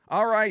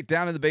All right,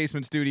 down in the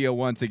basement studio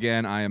once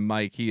again. I am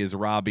Mike. He is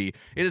Robbie.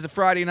 It is a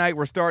Friday night.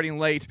 We're starting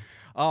late.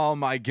 Oh,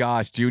 my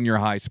gosh, junior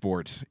high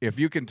sports. If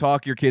you can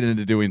talk your kid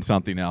into doing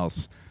something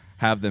else,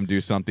 have them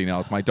do something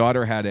else. My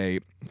daughter had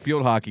a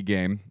field hockey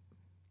game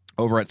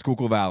over at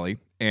Schuylkill Valley,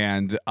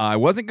 and I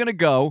wasn't going to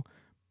go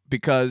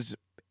because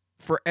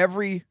for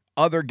every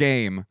other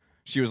game,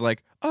 she was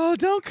like, oh,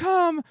 don't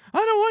come. I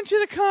don't want you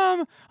to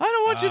come. I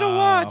don't want you to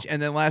watch. And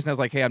then last night I was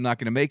like, hey, I'm not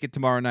going to make it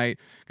tomorrow night.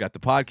 Got the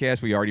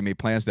podcast. We already made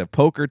plans to have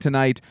poker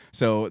tonight.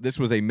 So this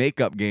was a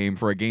makeup game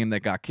for a game that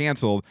got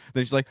canceled.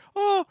 Then she's like,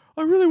 oh,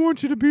 I really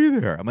want you to be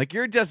there. I'm like,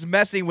 you're just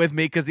messing with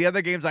me because the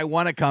other games I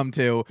want to come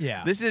to.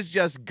 Yeah. This is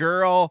just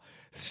girl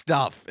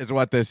stuff is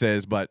what this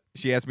is. But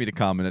she asked me to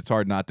come, and it's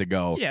hard not to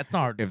go. Yeah, it's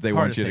hard. If they it's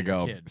hard want you to say your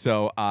go. kid.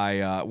 So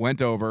I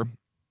went over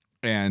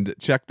and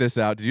check this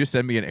out. Did you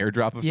send me an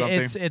airdrop of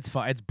something? It's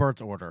fine. It's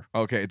Bert's order.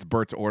 Okay, it's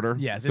Bert's order.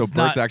 Yes, So it's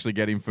Bert's not- actually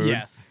getting food.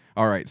 Yes.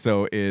 All right.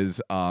 So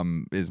is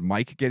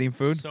Mike getting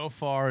food? So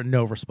far,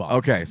 no response.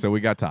 Okay. So we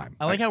got time.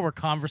 I like how we're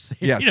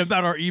conversating Yes.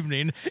 about our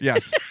evening.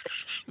 Yes.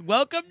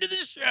 Welcome to the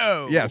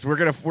show. Yes.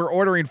 We're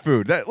ordering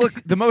food. Look,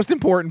 the most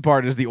important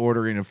part is the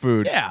ordering of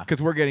food. Yeah.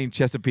 Because we're getting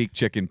Chesapeake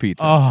chicken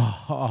pizza,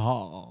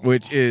 Oh.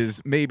 which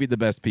is maybe the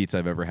best pizza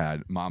I've ever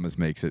had. Mama's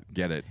makes it.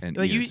 Get it and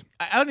Like eat it.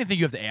 I don't even think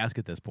you have to ask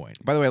at this point.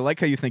 By the way, I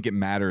like how you think it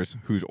matters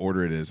whose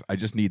order it is. I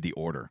just need the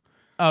order.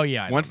 Oh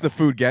yeah. I Once know. the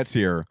food gets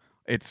here,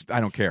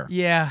 I don't care.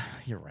 Yeah,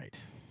 you're right.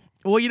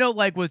 Well,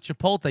 like with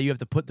Chipotle, you have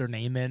to put their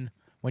name in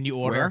when you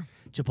order. Where?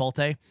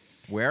 Chipotle.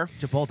 Where?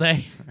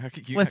 Chipotle.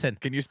 Listen.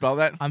 Can you spell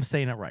that? I'm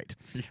saying it right.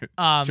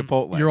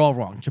 Chipotle. You're all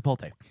wrong.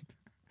 Chipotle.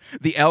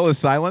 The L is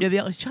silent?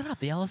 Yeah, shut up.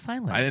 The L is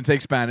silent. I didn't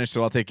take Spanish,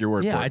 so I'll take your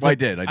word yeah, for it. I I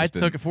did. I just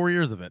took didn't. it 4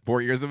 years of it.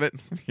 4 years of it?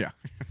 Yeah.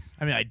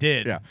 I mean, I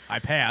did. Yeah. I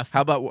passed.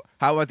 How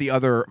about the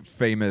other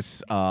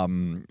famous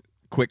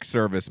quick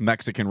service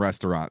Mexican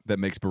restaurant that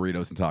makes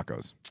burritos and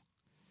tacos?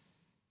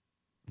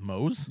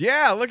 Moe's?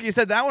 Yeah, look, you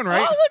said that one right.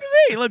 Oh, look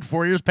at me. Look,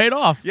 4 years paid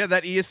off. Yeah,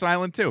 that E is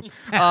silent too.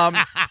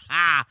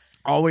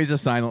 Always a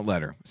silent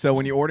letter. So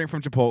when you're ordering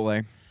from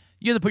Chipotle,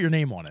 You have to put your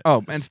name on it. oh,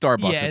 and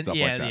Starbucks yeah, and stuff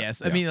like that.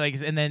 Yes. Yeah. I mean,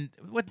 and then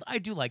I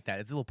do like that.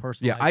 It's a little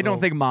personal. Yeah, I don't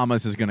think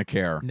Mama's is going to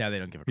care. No, they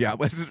don't give a Yeah,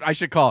 crap. I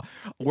should call.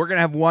 We're going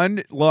to have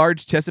one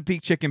large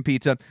Chesapeake chicken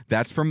pizza.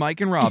 That's for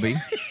Mike and Robbie.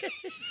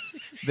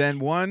 Then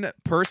one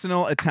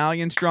personal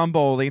Italian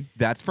stromboli.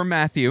 That's for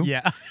Matthew.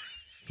 Yeah.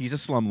 He's a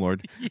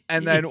slumlord.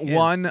 And He then is.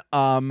 one,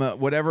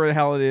 whatever the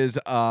hell it is,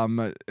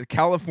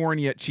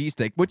 California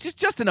cheesesteak, which is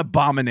just an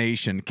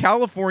abomination.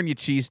 California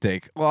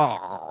cheesesteak.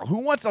 Oh, who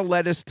wants a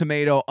lettuce,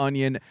 tomato,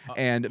 onion,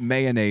 and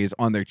mayonnaise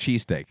on their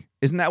cheesesteak?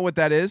 Isn't that what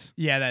that is?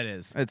 Yeah, that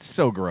is. It's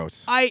so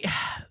gross.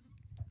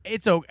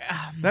 It's okay.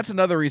 That's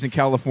another reason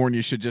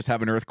California should just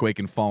have an earthquake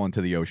and fall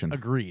into the ocean.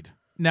 Agreed.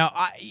 Now,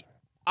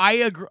 I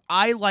agree.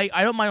 I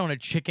don't mind on a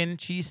chicken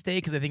cheesesteak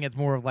because I think it's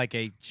more of like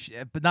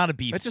but not a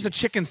beef. It's just a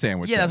chicken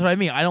sandwich. Yeah, though. that's what I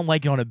mean. I don't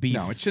like it on a beef.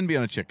 No, it shouldn't be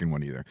on a chicken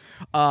one either.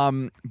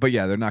 But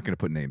yeah, they're not going to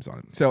put names on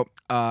it. So,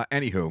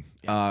 anywho,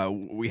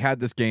 we had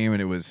this game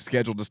and it was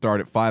scheduled to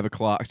start at 4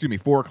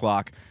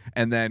 o'clock.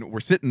 And then we're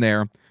sitting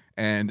there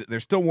and they're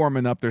still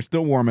warming up.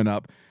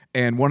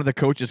 And one of the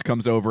coaches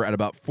comes over at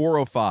about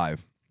 4:05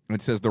 and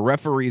it says the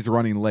referee's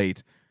running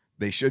late.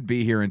 They should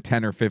be here in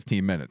 10 or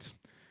 15 minutes.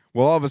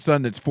 Well, all of a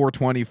sudden it's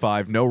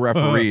 4:25, no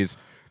referees.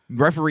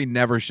 Referee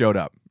never showed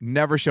up.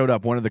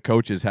 One of the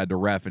coaches had to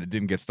ref, and it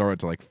didn't get started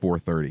until like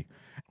 4:30.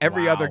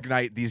 Every Wow. other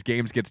night, these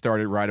games get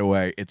started right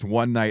away. It's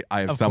one night I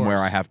have Of somewhere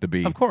course. I have to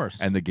be. Of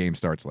course. And the game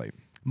starts late.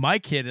 My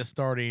kid is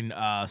starting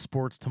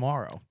sports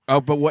tomorrow.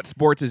 Oh, but what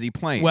sports is he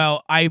playing?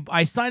 Well,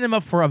 I signed him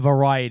up for a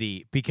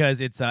variety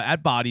because it's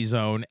at Body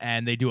Zone,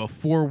 and they do a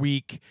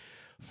 4-week,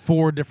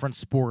 4 different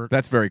sports.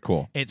 That's very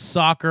cool. It's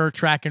soccer,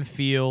 track and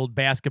field,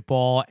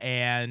 basketball,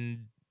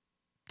 and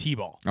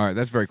t-ball. All right,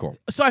 that's very cool.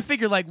 So I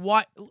figured, like,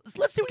 let's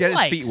see what Get he his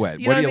likes. feet wet.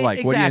 You What know do you I mean?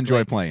 like? What do you enjoy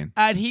Exactly. playing?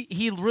 And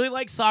he really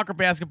likes soccer,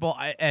 basketball,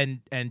 and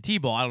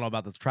t-ball. I don't know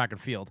about the track and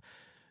field.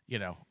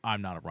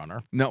 I'm not a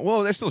runner. No,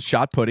 well, there's still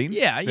shot putting.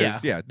 Yeah.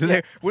 Yeah.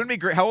 They? Wouldn't it be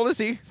great? How old is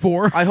he?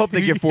 4. I hope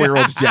they give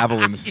 4-year-olds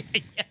javelins.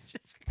 Here's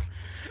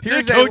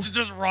Here's the coach is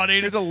just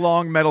running. Here's a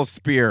long metal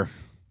spear.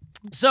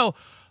 So,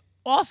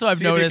 also I've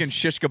See if you can noticed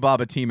shish kebab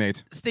a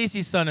teammate.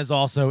 Stacy's son is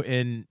also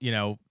in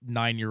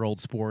 9-year-old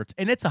sports,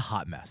 and it's a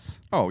hot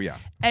mess. Oh yeah.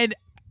 And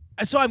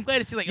so I'm glad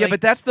to see Yeah,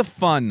 but that's the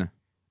fun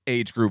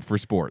age group for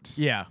sports.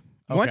 yeah.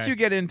 Once okay. you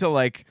get into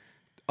like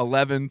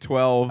 11,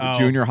 12, Oh.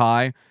 junior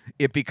high,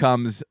 it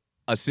becomes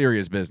a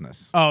serious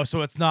business. Oh,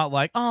 so it's not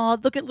like, oh,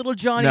 look at little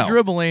Johnny No.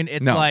 dribbling.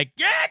 It's No. like,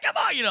 yeah, come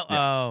on, Yeah.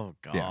 Oh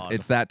god. Yeah,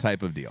 it's that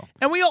type of deal.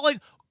 and we all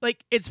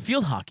like it's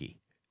field hockey.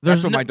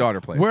 That's what my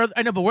daughter plays. Where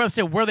I know, but where I'm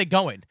saying, where are they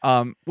going?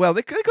 Well,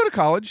 they go to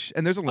college,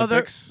 and there's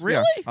Olympics.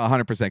 really? Yeah,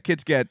 100%.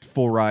 Kids get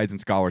full rides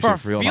and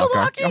scholarships For field field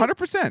hockey. hockey?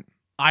 100%.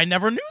 I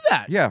never knew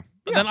that. Yeah.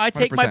 then I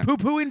take my 100%.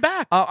 poo-pooing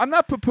back. I'm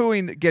not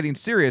poo-pooing getting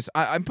serious.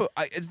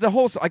 It's the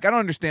whole, like, I don't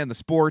understand the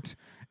sport.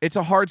 It's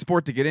a hard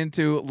sport to get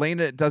into.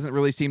 Lena doesn't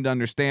really seem to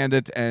understand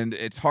it, and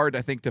it's hard,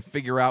 I think, to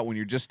figure out when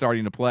you're just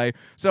starting to play.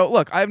 So,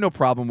 look, I have no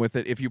problem with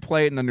it. If you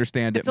play it and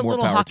understand It's it, a more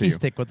little power to hockey you.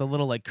 stick with a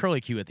little like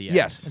curly cue at the end.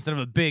 Yes. Instead of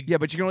a big. Yeah,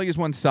 but you can only use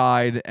one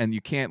side, and you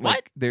can't,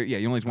 like, What? you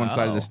only use one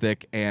side of the Oh.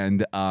 stick,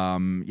 and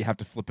you have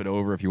to flip it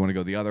over if you want to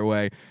go the other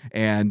way.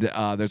 And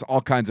there's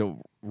all kinds of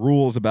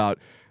rules about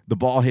the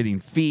ball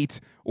hitting feet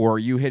or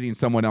you hitting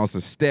someone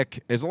else's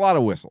stick. There's a lot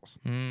of whistles.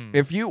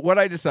 What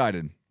I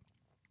decided,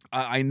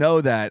 I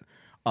know that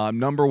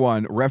number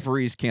one,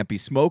 referees can't be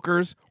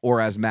smokers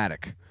or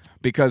asthmatic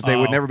because they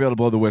would Oh. never be able to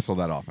blow the whistle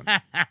that often.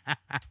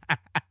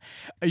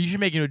 You should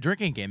make it a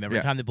drinking game every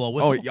Yeah. time they blow a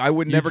whistle. Oh, I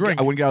would You never. drink.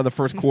 I wouldn't get out of the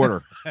first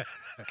quarter.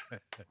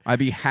 I'd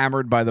be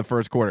hammered by the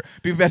first quarter.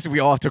 Be best if we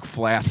all took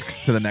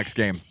flasks to the next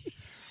game.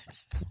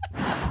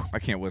 I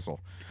can't whistle.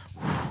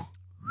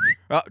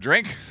 Oh,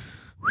 drink,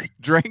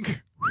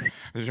 drink,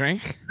 drink,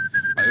 drink.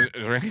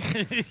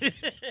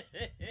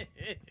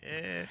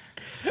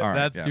 All right,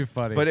 That's yeah. too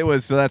funny. But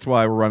so that's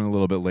why we're running a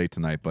little bit late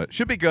tonight. But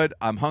should be good.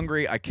 I'm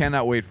hungry. I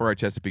cannot wait for our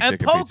Chesapeake and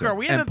chicken poker. pizza.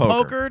 We And haven't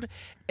pokered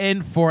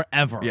in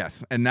forever.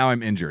 Yes, and now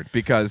I'm injured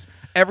because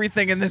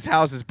everything in this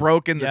house is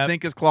broken. The Yep.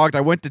 sink is clogged.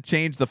 I went to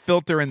change the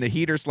filter in the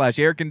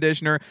heater/air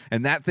conditioner,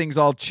 and that thing's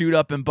all chewed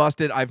up and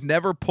busted. I've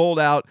never pulled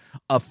out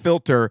a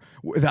filter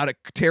without it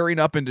tearing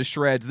up into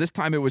shreds. This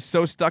time it was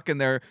so stuck in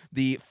there,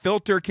 the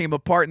filter came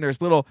apart, and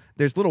there's little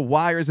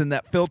wires in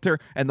that filter,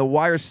 and the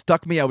wires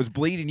stuck me. I was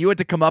bleeding. You had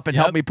to come up and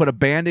help Yep. me put a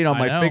Band-Aid on I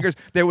my know. fingers.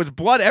 There was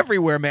blood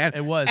everywhere, man.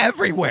 It was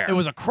everywhere. It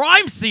was a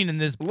crime scene in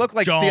this. Looked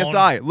like John.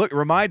 CSI. Look,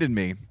 reminded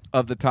me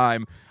of the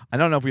time. I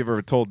don't know if we've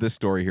ever told this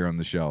story here on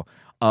the show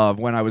of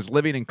when I was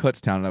living in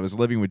Kutztown and I was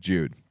living with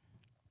Jude,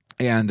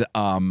 and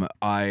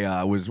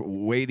I was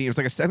waiting. It was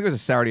like I think it was a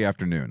Saturday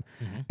afternoon,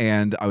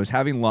 and I was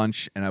having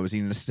lunch and I was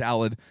eating a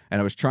salad and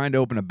I was trying to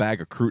open a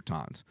bag of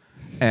croutons,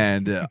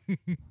 and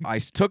I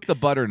took the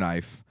butter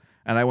knife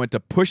and I went to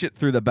push it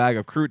through the bag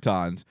of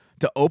croutons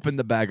to open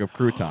the bag of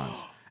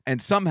croutons,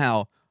 and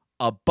somehow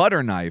a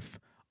butter knife,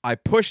 I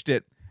pushed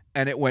it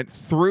and it went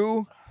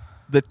through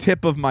the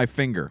tip of my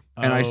finger,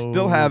 and I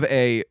still Oh. have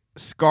a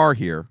scar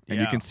here, and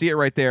you Yeah. can see it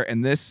right there.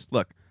 And this,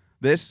 look,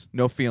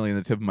 no feeling in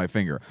the tip of my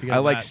finger. You got I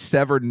like that.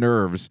 severed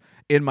nerves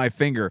in my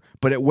finger,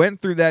 but it went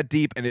through that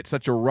deep, and it's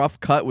such a rough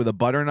cut with a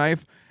butter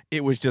knife.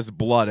 It was just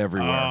blood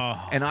everywhere,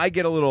 Oh. and I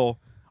get a little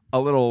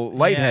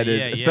lightheaded,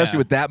 yeah, especially yeah.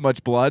 with that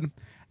much blood.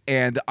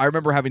 And I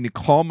remember having to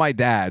call my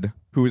dad,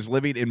 who was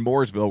living in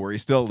Mooresville, where he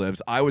still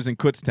lives. I was in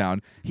Kutztown.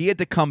 He had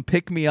to come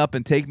pick me up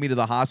and take me to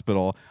the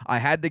hospital. I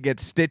had to get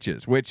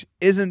stitches, which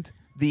isn't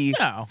the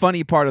No.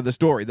 funny part of the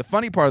story. The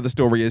funny part of the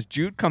story is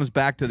Jude comes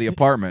back to the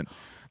apartment.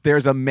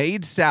 There's a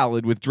made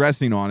salad with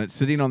dressing on it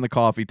sitting on the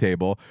coffee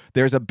table.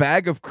 There's a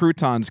bag of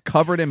croutons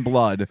covered in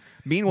blood.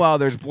 Meanwhile,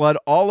 there's blood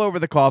all over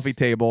the coffee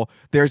table.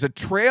 There's a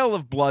trail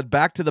of blood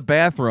back to the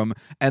bathroom,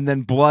 and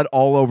then blood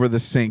all over the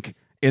sink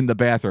in the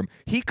bathroom.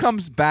 He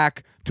comes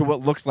back to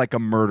what looks like a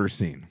murder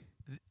scene.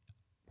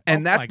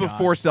 And Oh that's my God.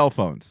 before cell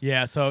phones.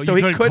 Yeah, so So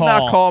you he could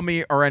not call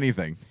me or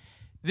anything.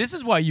 This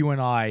is why you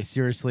and I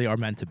seriously are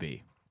meant to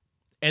be.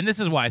 And this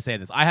is why I say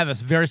this. I have a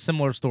very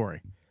similar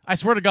story. I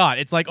swear to God,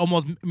 it's like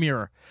almost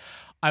mirror.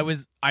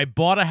 I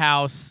bought a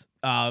house,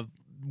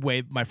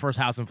 my first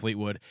house in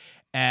Fleetwood,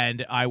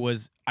 and I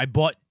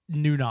bought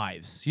new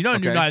knives. You know,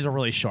 new Okay. knives are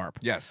really sharp.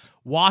 Yes.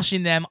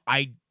 Washing them,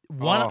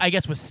 Oh. I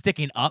guess was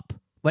sticking up.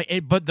 I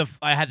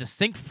had the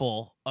sink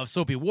full of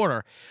soapy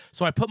water,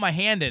 so I put my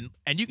hand in,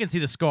 and you can see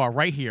the scar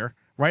right here,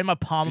 right in my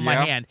palm of my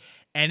Yeah. hand,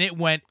 and it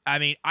went. I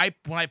mean,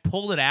 when I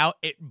pulled it out,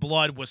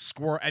 blood was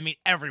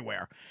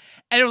everywhere,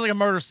 and it was like a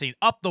murder scene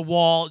up the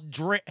wall,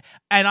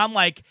 and I'm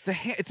like,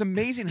 It's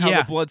amazing how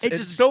Yeah, the blood's it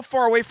it's just- so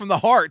far away from the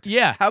heart.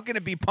 Yeah. How can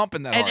it be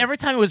pumping that and hard? every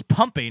time it was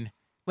pumping,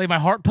 like my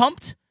heart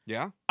pumped,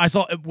 Yeah. I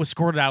saw it was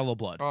squirted out a little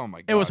blood. Oh my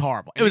god. It was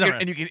horrible. It And was you can,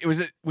 everywhere. and you can. Was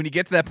it when you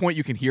get to that point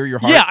you can hear your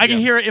heart? Yeah, I can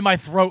hear it in my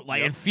throat, Yep.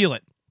 and feel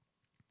it.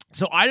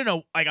 So I don't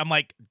know. I'm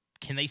like,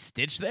 can they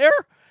stitch there?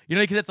 You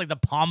know, because it's like the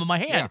palm of my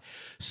hand. Yeah.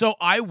 So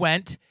I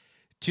went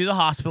to the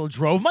hospital,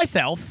 drove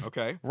myself,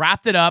 Okay.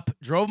 wrapped it up,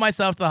 drove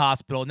myself to the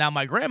hospital. Now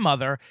my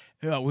grandmother,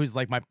 who's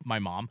like my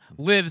mom,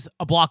 lives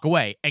a block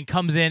away and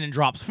comes in and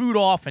drops food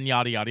off and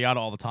yada yada yada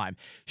all the time.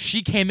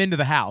 She came into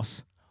the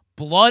house,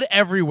 blood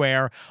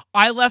everywhere.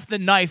 I left the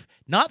knife,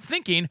 not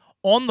thinking,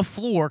 on the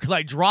floor because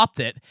I dropped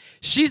it.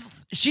 She's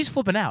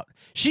flipping out.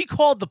 She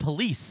called the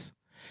police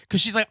because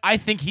she's like, I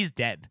think he's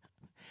dead.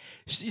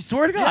 She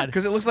swear to God.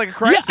 Because it looks like a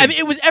crime Yeah, scene. I mean,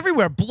 it was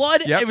everywhere.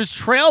 Blood. Yep. It was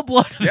trail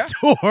blood on Yep.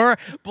 the door,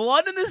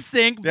 blood in the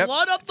sink, Yep.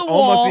 blood up the It's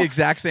wall. almost the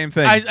exact same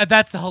thing.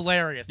 That's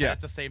hilarious. Yeah.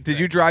 That's the same thing. Did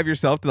you drive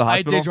yourself to the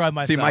hospital? did drive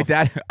See, my myself.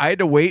 dad. I had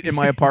to wait in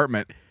my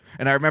apartment,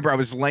 and I remember I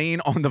was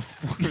laying on the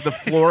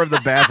floor of the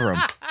bathroom,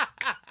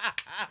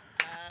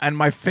 and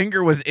my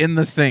finger was in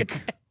the sink.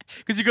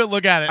 Because you couldn't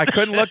look at it. I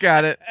couldn't look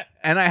at it,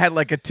 and I had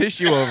like a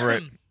tissue over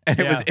it, and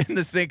it was Yeah. in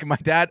the sink. My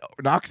dad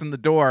knocks on the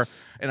door,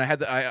 and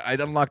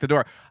I'd unlock the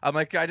door. I'm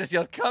like, I just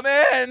yelled, "Come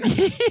in,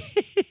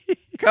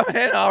 come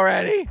in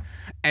already!"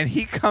 And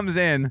he comes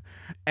in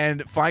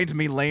and finds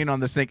me laying on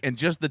the sink, and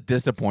just the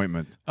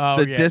disappointment. Oh,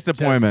 the yeah,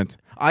 disappointment.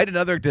 I had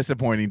another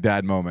disappointing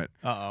dad moment.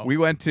 Uh-oh. We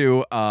went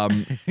to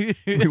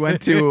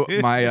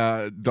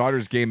my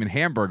daughter's game in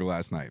Hamburg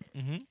last night.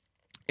 Mm-hmm.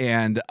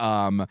 And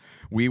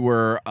we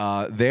were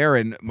there,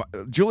 and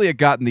Julia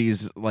gotten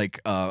these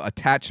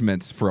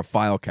attachments for a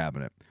file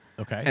cabinet.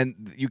 Okay.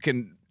 And you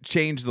can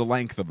change the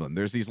length of them.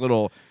 There's these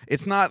little.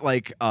 It's not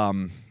like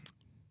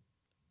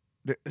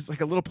it's like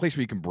a little place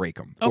where you can break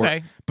them.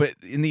 Okay. But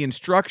in the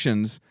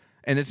instructions,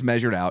 and it's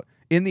measured out.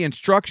 In the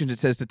instructions, it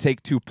says to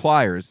take 2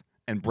 pliers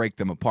and break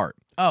them apart.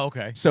 Oh,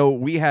 okay. So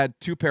we had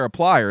 2 pair of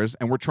pliers,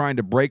 and we're trying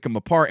to break them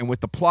apart. And with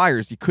the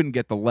pliers, you couldn't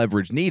get the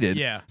leverage needed.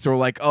 Yeah. So we're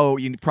like, oh,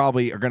 you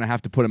probably are going to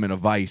have to put them in a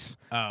vise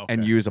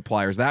and use the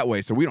pliers that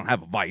way. So we don't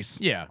have a vise.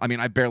 Yeah. I mean,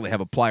 I barely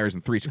have a pliers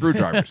and 3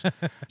 screwdrivers.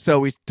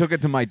 So we took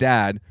it to my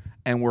dad,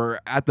 and we're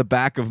at the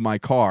back of my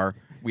car.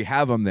 We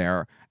have them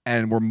there,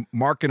 and we're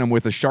marking them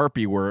with a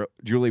Sharpie where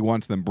Julie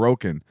wants them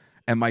broken.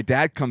 And my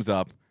dad comes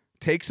up,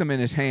 takes them in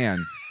his hand,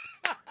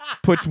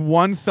 puts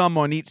one thumb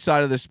on each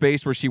side of the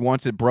space where she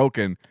wants it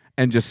broken,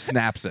 and just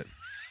snaps it.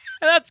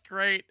 That's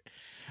great.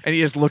 And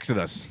he just looks at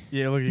us.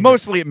 Yeah, look.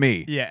 Mostly at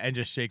me. Yeah, and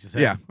just shakes his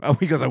head. Yeah. Oh,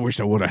 he goes, I wish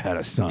I would have had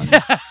a son.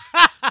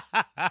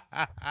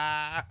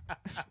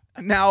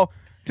 Now,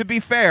 to be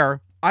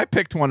fair, I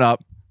picked one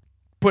up,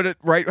 put it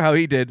right how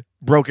he did,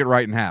 broke it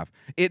right in half.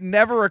 It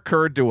never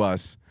occurred to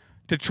us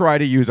to try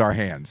to use our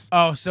hands.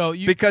 Oh, so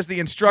you Because the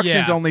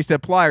instructions Yeah. only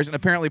said pliers, and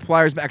apparently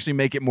pliers actually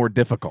make it more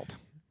difficult.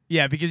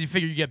 Yeah, because you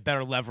figure you get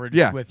better leverage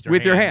Yeah, with your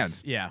with hands. your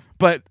hands. Yeah.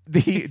 But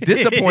the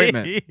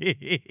disappointment,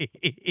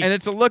 and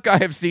it's a look I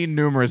have seen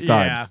numerous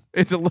times. Yeah.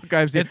 It's a look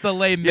I've seen. It's the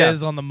Les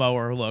Mis on the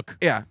mower look.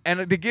 Yeah,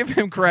 and to give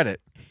him credit,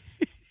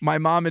 my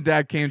mom and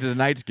dad came to the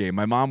Knights game.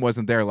 My mom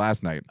wasn't there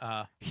last night.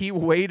 He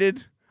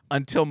waited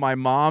until my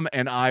mom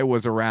and I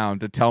was around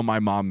to tell my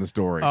mom the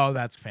story. Oh,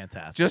 that's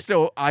fantastic. Just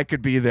so I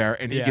could be there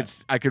and Yeah.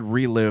 I could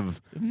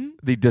relive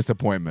the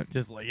disappointment.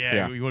 Just like,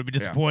 Yeah. you want to be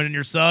disappointed in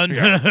your son?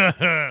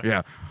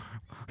 Yeah.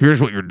 Here's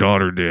what your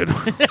daughter did.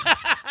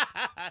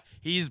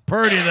 He's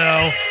pretty,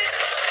 though.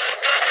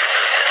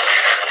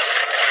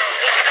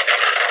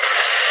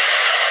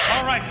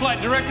 All right,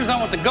 flight directors, I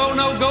want the go,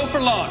 no, go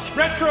for launch.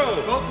 Retro.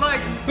 Go flight.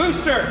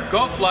 Booster.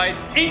 Go flight.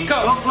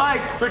 Inco. Go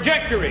flight.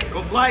 Trajectory.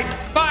 Go flight.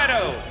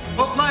 Fido.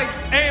 Go flight.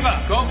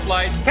 Ava. Go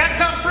flight.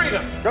 Capcom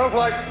Freedom. Go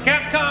flight.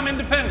 Capcom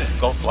Independence.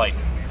 Go flight.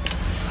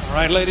 All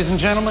right, ladies and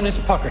gentlemen, it's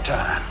pucker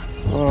time.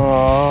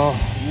 Oh,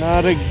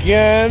 not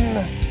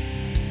again.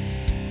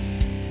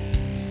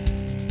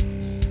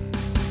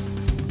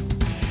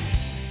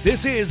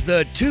 This is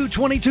the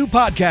 222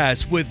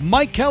 Podcast with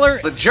Mike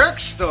Keller The Jerk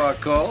Store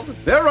called.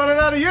 They're running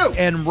out of you.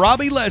 and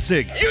Robbie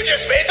Lessig. You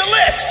just made the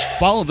list!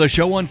 Follow the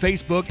show on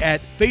Facebook at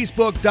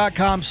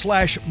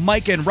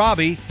facebook.com/Mike and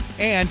Robbie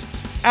and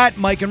at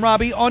Mike and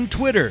Robbie on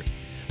Twitter.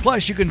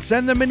 Plus, you can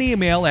send them an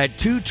email at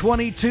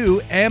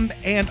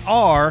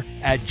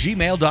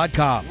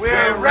 222mnr@gmail.com.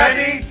 We're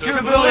ready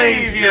to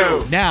believe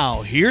you.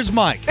 Now, here's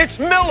Mike. It's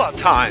Miller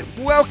time!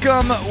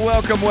 Welcome.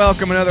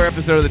 Another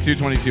episode of the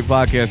 222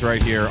 Podcast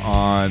right here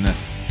on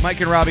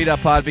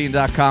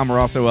mikeandrobbie.podbean.com. We're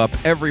also up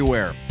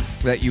everywhere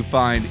that you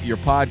find your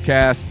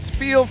podcasts.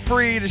 Feel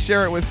free to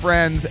share it with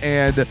friends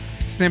and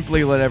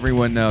simply let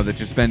everyone know that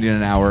you're spending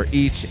an hour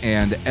each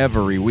and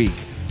every week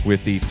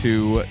with the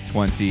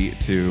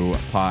 222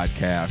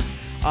 Podcast.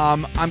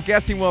 I'm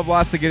guessing we'll have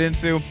lots to get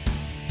into.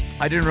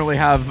 I didn't really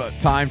have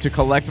time to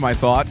collect my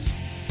thoughts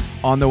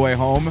on the way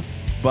home,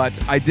 but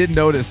I did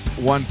notice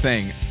one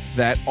thing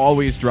that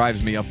always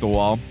drives me up the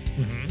wall.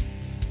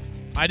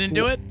 I didn't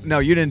do it? No,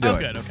 you didn't do Oh, it.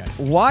 good, okay.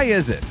 Why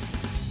is it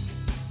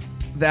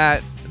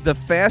that the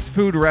fast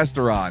food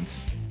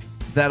restaurants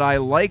that I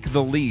like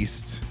the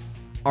least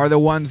are the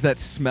ones that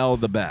smell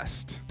the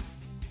best?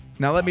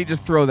 Now, let me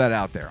just throw that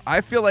out there.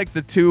 I feel like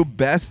the 2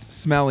 best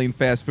smelling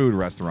fast food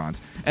restaurants,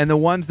 and the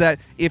ones that,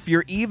 if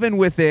you're even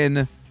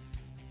within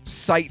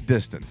sight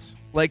distance,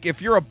 like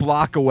if you're a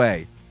block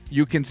away,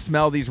 you can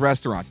smell these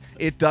restaurants.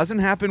 It doesn't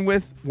happen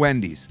with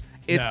Wendy's.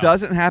 It No.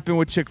 doesn't happen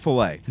with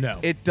Chick-fil-A. No.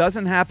 It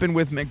doesn't happen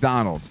with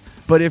McDonald's.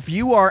 But if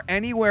you are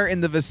anywhere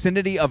in the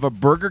vicinity of a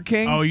Burger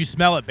King, Oh, you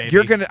smell it, baby.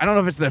 you're going to, I don't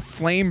know if it's the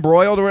flame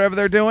broiled or whatever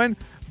they're doing,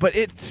 but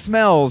it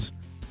smells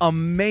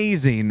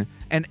amazing.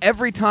 And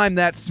every time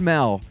that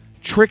smell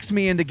tricks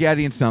me into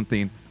getting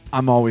something,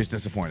 I'm always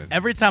disappointed.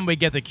 Every time we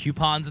get the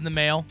coupons in the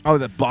mail, Oh,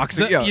 the box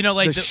of,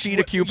 the sheet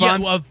of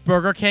coupons. of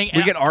Burger King. We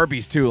and get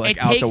Arby's too, like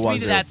it out takes the me wazoo.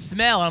 to that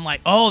smell, and I'm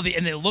like,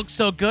 and it looks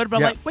so good, but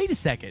I'm Yeah. like, wait a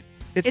second.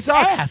 It it's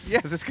sucks. ass.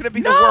 Yes, it's going to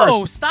be the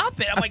No, worst. stop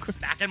it. I'm like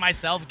smacking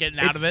myself, getting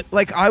out of it.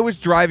 Like I was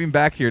driving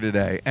back here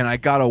today, and I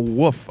got a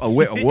woof. A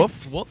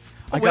woof? Woof.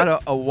 I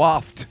got a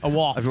waft. A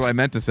waft. That's what I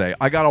meant to say.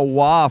 I got a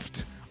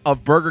waft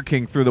of Burger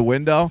King through the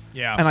window.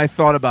 Yeah. And I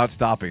thought about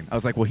stopping. I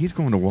was like, well, he's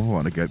going to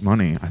Wawa to get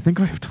money. I think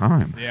I have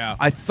time. Yeah.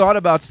 I thought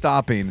about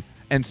stopping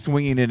and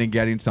swinging in and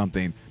getting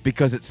something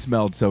because it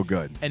smelled so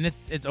good. And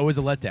it's always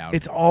a letdown.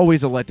 It's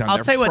always a letdown. I'll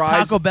Their tell you what,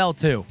 fries- Taco Bell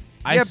too.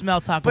 I Yeah, smell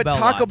Taco but Bell. a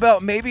Taco lot. Bell,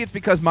 maybe it's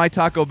because my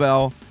Taco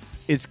Bell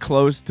is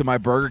close to my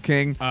Burger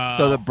King,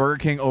 so the Burger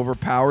King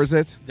overpowers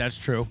it. That's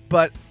true.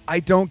 But I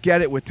don't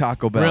get it with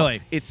Taco Bell.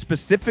 Really? It's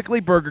specifically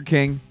Burger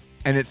King,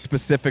 and it's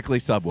specifically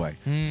Subway.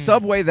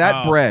 Subway,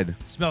 that bread,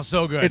 Smells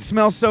so good. it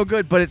smells so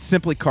good, but it's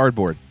simply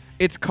cardboard.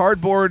 It's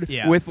cardboard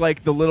with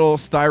like the little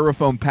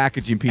styrofoam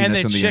packaging peanuts and the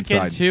on the chicken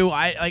inside. too.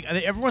 I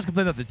think everyone's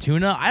complaining about the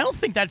tuna. I don't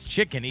think that's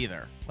chicken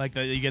either. Like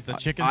you get the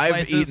chicken I've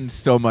slices. eaten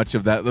so much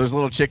of that. Those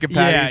little chicken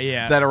patties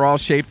Yeah. that are all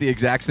shaped the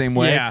exact same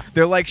way. Yeah.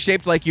 They're like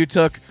shaped like you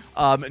took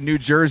New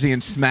Jersey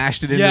and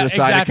smashed it into the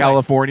side exactly. of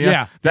California.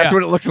 Yeah, That's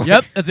what it looks like.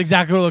 Yep, that's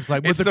exactly what it looks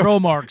like with the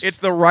grill marks. It's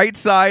the right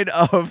side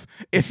of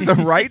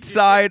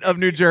side of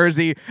New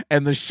Jersey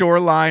and the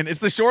shoreline. It's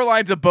the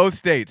shorelines of both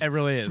states. It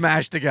really is.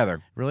 Smashed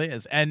together. really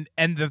is, and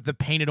the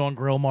painted on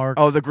grill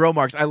marks. Oh, the grill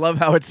marks. I love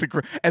how it's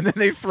and then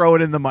they throw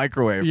it in the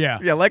microwave. Yeah.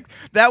 Like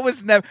that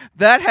was that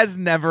has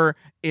never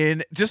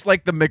just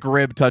like the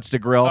McRib touched a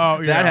grill. Oh,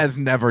 yeah. That has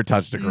never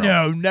touched a grill.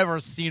 No, never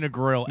seen a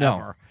grill No.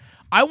 ever.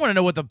 I want to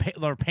know what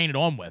they're painted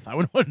on with. I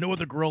want to know what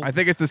the grill. I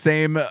think it's the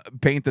same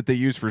paint that they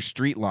use for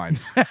street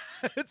lines.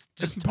 It's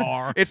just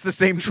tar. It's the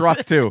same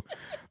truck too.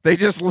 They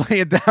just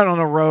lay it down on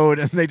a road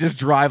and they just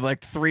drive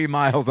like 3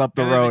 miles up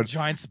the And then a road.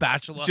 giant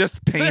spatula.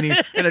 Just painting,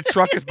 and a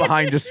truck is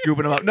behind just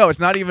scooping them up. No, it's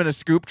not even a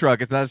scoop truck.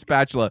 It's not a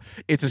spatula.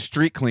 It's a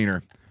street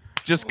cleaner,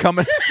 just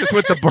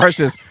with the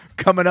brushes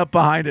coming up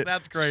behind it.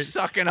 That's great.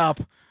 Sucking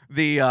up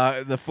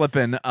the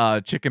flippin'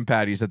 chicken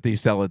patties that they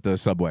sell at the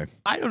Subway.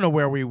 I don't know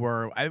where we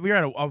were. We were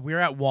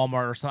at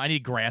Walmart or something. I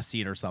need grass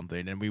seed or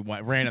something, and we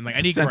ran. I'm like,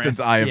 I need Sentence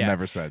grass. I have yeah.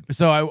 never said.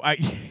 So I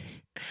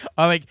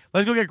I'm like,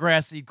 let's go get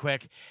grass seed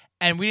quick,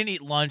 and we didn't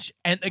eat lunch.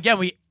 And again,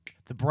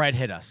 the bread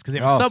hit us because they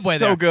have a Subway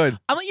so there. good.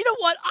 I'm like, you know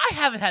what? I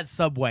haven't had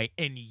Subway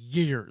in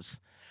years.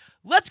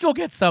 Let's go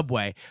get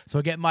Subway. So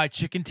I get my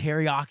chicken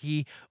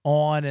teriyaki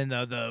on and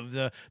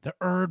the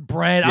herb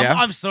bread. Yeah.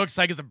 I'm so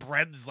excited because the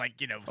bread is like,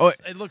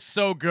 it looks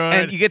so good.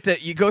 And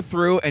you go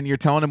through and you're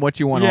telling them what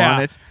you want Yeah.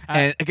 on it.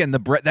 And again, the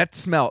bread, that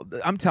smell,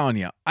 I'm telling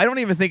you, I don't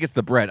even think it's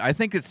the bread. I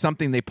think it's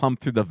something they pump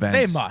through the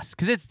vents. They must,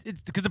 because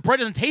because the bread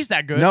doesn't taste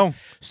that good. No.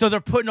 So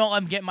they're putting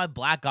I'm getting my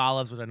black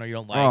olives, which I know you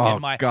don't like. Oh,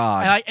 and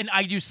God. And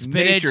I do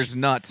spinach. Nature's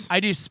nuts. I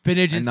do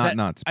spinach And not instead.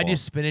 nuts, I do Paul.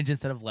 spinach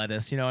instead of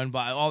lettuce. And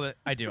all that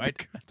I do.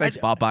 Thanks,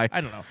 Popeye. I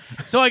don't know.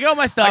 So I get all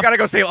my stuff. I got to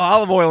go save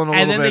olive oil in a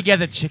and little then bit. they get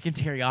the chicken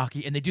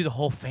teriyaki, and they do the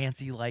whole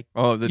fancy the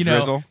you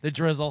drizzle? know, the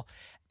drizzle.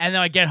 And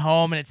then I get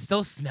home, and it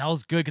still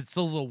smells good because it's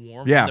still a little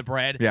warm Yeah. from the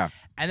bread. Yeah.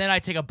 And then I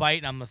take a bite,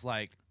 and I'm just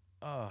like,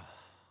 oh,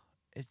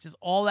 it's just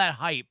all that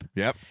hype.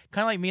 Yep.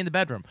 Kind of like me in the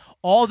bedroom.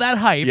 All that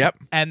hype. Yep.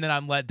 And then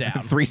I'm let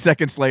down. 3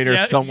 seconds later,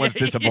 Yeah, someone's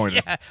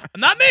disappointed. Yeah.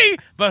 Not me,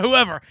 but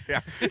whoever.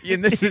 Yeah.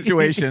 In this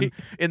situation,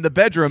 in the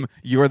bedroom,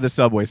 you're the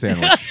Subway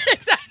sandwich.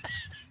 Exactly.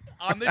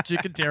 I'm the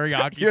chicken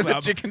teriyaki You're the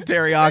sub. chicken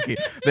teriyaki.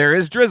 There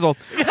is drizzle.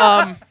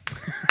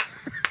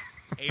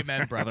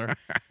 Amen, brother.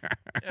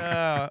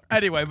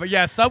 Anyway, but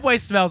yeah, Subway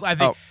smells. I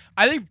Oh.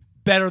 think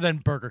better than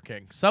Burger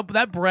King.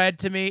 That bread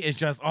to me is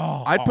just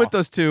I'd put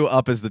those two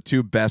up as the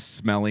two best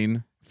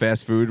smelling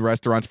fast food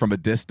restaurants from a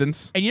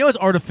distance. And you know what's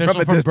artificial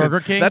from distance. Burger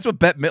King? That's what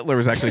Bette Midler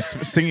was actually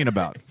singing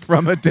about.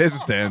 From a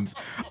distance,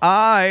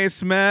 I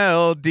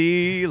smell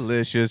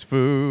delicious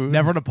food.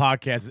 Never in a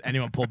podcast has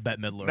anyone pulled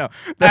Bette Midler. No,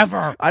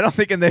 ever. I don't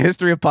think in the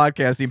history of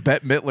podcasting,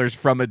 Bette Midler's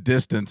 "From a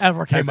Distance"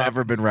 Ever came has up.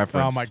 ever been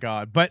referenced. Oh my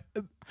god! But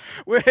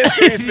Where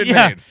history has been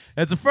yeah, made.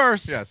 that's a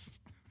first. Yes.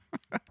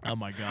 Oh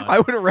my god. I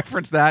would have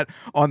referenced that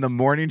on the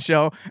morning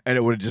show, and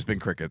it would have just been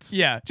crickets.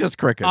 Yeah. Just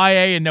crickets.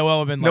 IA and Noel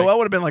have been like. Noel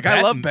would have been like, I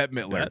Bette love and- Bette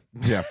Midler.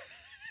 Yeah.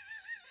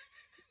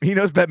 He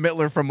knows Bette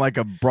Midler from like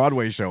a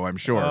Broadway show, I'm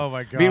sure. Oh,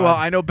 my God. Meanwhile,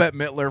 I know Bette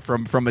Midler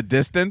from a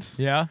distance.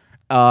 Yeah.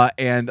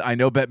 And I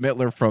know Bette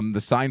Midler from the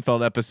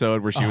Seinfeld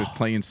episode where she was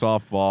playing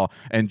softball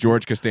and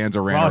George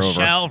Costanza ran her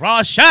over.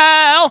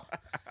 Rochelle.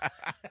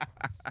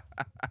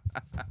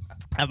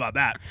 How about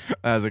that?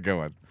 That was a good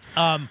one.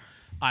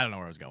 I don't know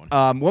where I was going.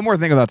 One more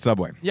thing about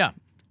Subway. Yeah.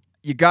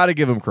 You got to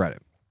give them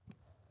credit.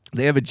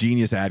 They have a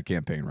genius ad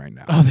campaign right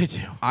now. Oh, they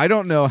do. I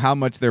don't know how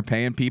much they're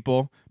paying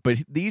people, but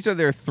these are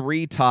their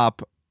 3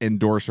 top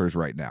endorsers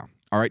right now.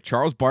 All right,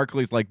 Charles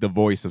Barkley's like the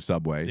voice of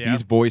Subway. Yeah.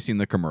 He's voicing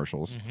the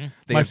commercials.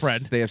 They My have,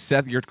 friend. They have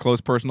Seth, your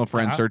close personal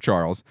friend, Uh-huh. Sir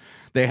Charles.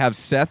 They have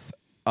Seth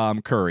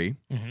Curry.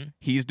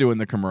 He's doing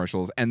the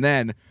commercials. And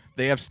then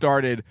they have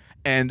started,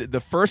 and the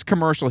first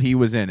commercial he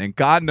was in, and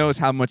God knows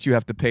how much you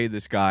have to pay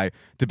this guy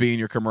to be in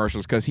your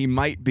commercials because he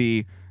might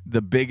be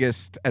the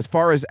biggest, as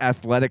far as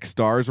athletic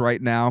stars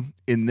right now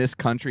in this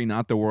country,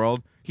 not the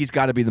world. He's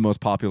got to be the most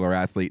popular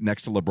athlete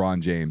next to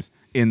LeBron James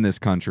in this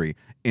country,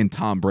 in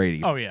Tom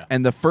Brady. Oh, yeah.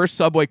 And the first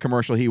Subway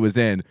commercial he was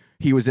in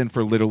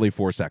for literally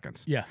 4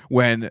 seconds. Yeah.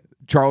 When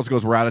Charles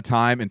goes, we're out of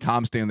time, and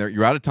Tom's standing there,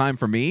 you're out of time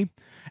for me?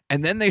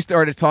 And then they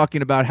started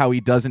talking about how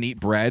he doesn't eat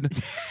bread.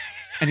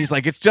 And he's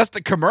like, it's just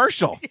a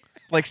commercial.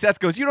 Like Seth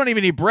goes, you don't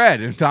even eat bread.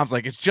 And Tom's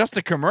like, it's just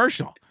a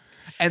commercial.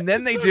 And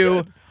then they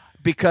do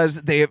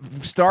because they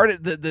have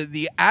started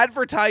the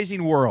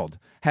advertising world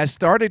has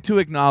started to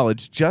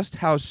acknowledge just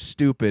how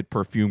stupid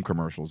perfume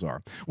commercials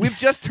are. We've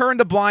just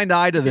turned a blind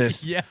eye to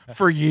this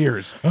for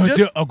years.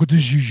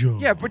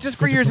 Yeah, but just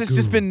for years, it's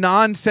just been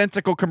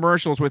nonsensical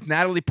commercials with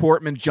Natalie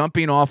Portman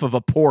jumping off of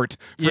a port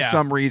for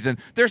some reason.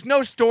 There's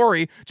no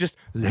story, just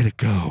let it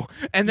go.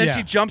 And then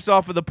she jumps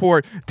off of the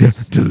port.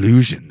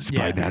 Delusions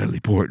by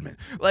Natalie Portman.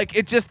 Like,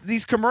 it just,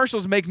 these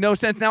commercials make no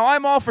sense. Now,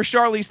 I'm all for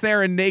Charlize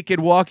Theron naked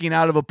walking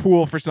out of a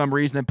pool for some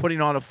reason and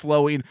putting on a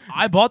flowing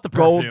I bought the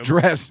gold perfume.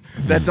 dress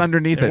that's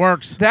underneath it. It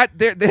works. That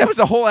was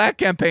a whole ad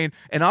campaign,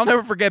 and I'll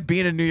never forget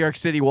being in New York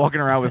City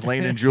walking around with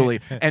Lane and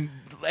Julie, and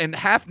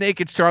half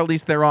naked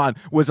Charlize Theron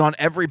was on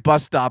every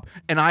bus stop,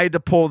 and I had to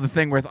pull the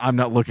thing with I'm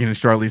not looking at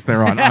Charlize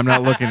Theron. I'm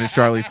not looking at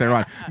Charlize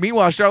Theron.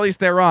 Meanwhile, Charlize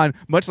Theron,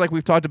 much like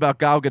we've talked about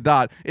Gal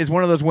Gadot, is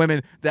one of those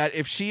women that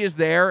if she is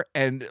there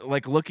and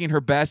like looking her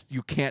best,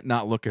 you can't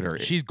not look at her.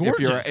 She's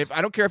gorgeous. If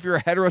I don't care if you're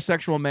a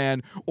heterosexual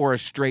man or a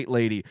straight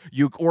lady,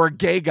 or a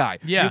gay guy,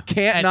 Yeah. you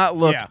can't And- not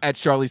look yeah. at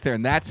Charlize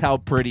Theron. That's how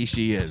pretty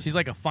she is. She's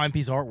like a fine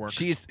piece of artwork.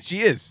 She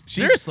is.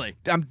 Seriously.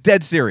 I'm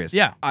dead serious.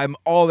 Yeah. I'm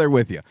all there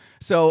with you.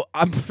 So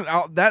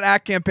that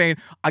ad campaign,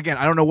 again,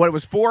 I don't know what it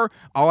was for.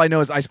 All I know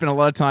is I spent a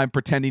lot of time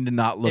pretending to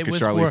not look It at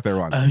was Charlize for-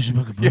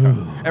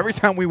 Theron. Every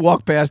time we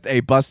walk past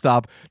a bus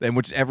stop, and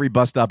which every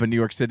bus stop in New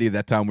York City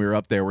that time we were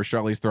up there where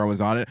Charlize Theron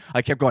was on it,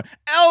 I kept going,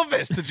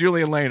 Elvis, to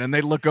Julian Lane, and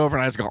they'd look over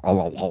and I just go,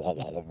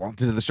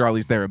 to the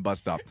Charlize Theron bus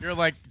stop. You're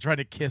like trying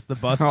to kiss the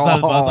bus. Side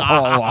of the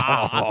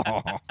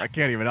bus. I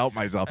can't even help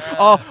myself.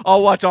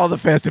 I'll watch all the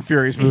Fast and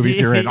Furious movies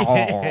you're in.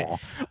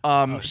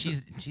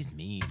 She's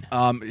mean.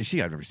 I've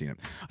never seen it.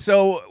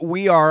 So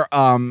we are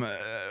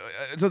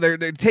so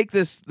they take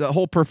the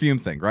whole perfume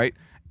thing, right?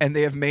 And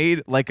they have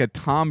made like a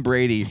Tom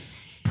Brady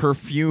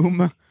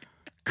perfume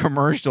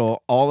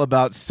commercial all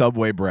about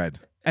Subway bread.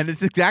 And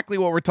it's exactly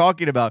what we're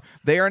talking about.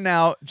 They are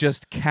now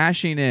just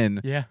cashing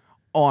in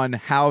on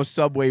how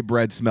Subway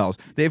bread smells.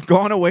 They've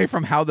gone away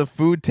from how the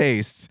food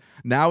tastes.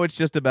 Now it's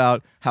just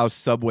about how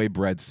Subway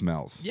bread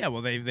smells. Yeah,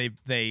 well, they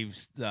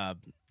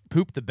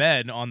pooped the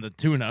bed on the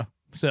tuna,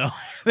 so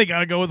they got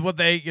to go with what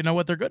they're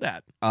good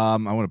at. I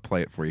want to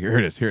play it for you. Here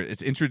it is. Here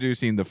it's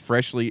introducing the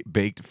freshly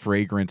baked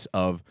fragrance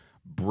of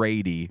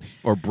Brady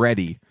or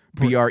Bready,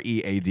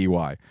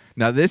 Bready.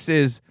 Now this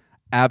is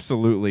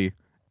absolutely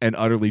and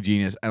utterly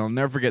genius, and I'll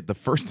never forget the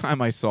first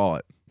time I saw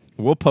it.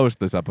 We'll post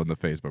this up on the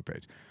Facebook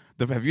page.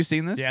 Have you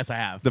seen this? Yes, I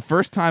have. The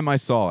first time I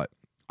saw it,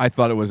 I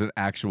thought it was an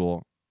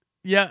actual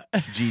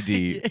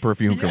GD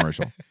perfume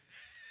commercial.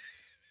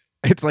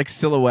 It's like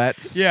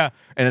silhouettes. Yeah.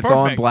 And it's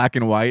all in Perfect. black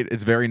and white.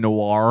 It's very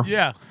noir.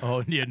 Yeah.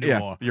 Oh, yeah, noir.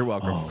 Yeah, you're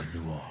welcome. Oh,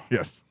 noir.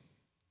 Yes.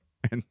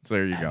 And so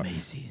there you go.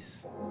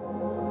 Macy's.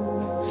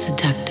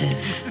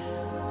 Seductive.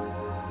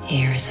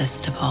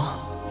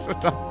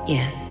 Irresistible.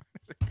 Yeah.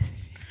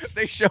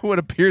 They show what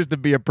appears to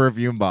be a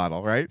perfume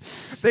bottle, right?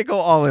 They go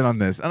all in on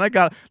this. And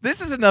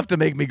this is enough to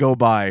make me go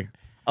buy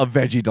a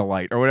Veggie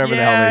Delight or whatever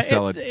the hell they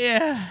sell it.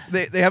 Yeah.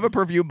 They have a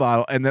perfume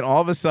bottle, and then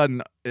all of a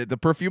sudden, the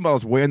perfume bottle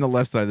is way on the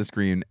left side of the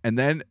screen, and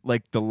then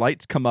like the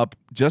lights come up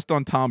just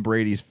on Tom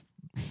Brady's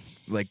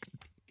like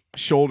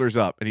shoulders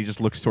up, and he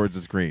just looks towards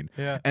the screen.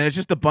 Yeah. And it's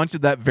just a bunch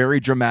of that very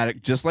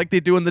dramatic, just like they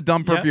do in the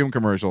dumb perfume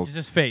commercials. It's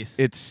his face.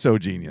 It's so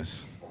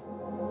genius.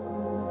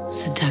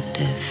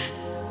 Seductive.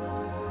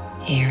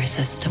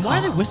 Irresistible. Why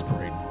are they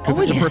whispering? Because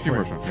it's a yeah. perfume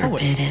commercial.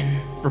 Forbidden.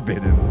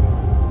 Forbidden.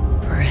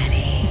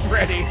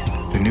 Ready.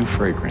 The new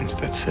fragrance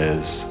that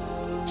says,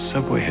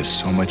 Subway has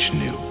so much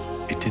new,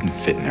 it didn't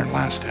fit in their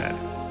last ad.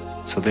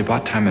 So they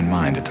bought time and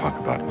mind to talk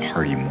about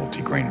hearty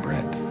multigrain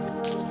bread.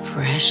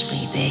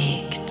 Freshly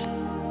baked.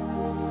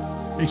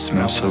 It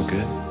smells so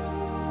good,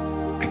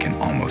 I can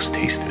almost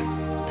taste it.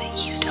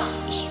 But you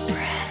don't eat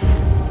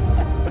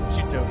bread. But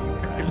you don't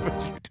eat bread.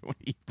 But you don't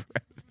eat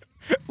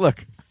bread.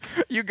 Look,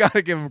 you got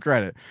to give him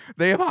credit.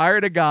 They have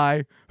hired a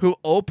guy who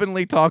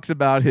openly talks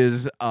about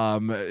his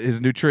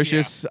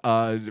nutritious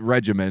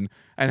regimen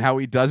and how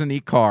he doesn't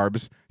eat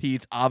carbs. He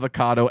eats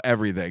avocado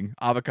everything,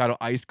 avocado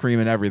ice cream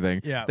and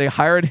everything. Yeah. They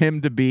hired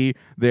him to be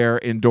their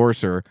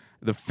endorser,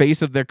 the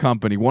face of their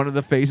company, one of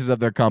the faces of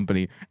their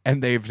company,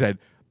 and they've said,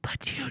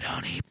 "But you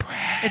don't eat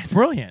bread." It's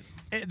brilliant.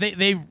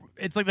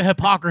 It's like the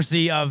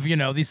hypocrisy of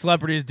these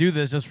celebrities do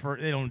this just for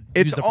they don't use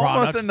It's the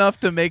almost products. enough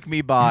to make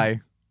me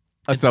buy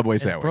a Subway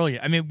It's sandwich.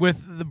 brilliant. I mean,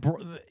 with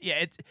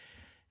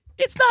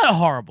it's not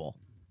horrible.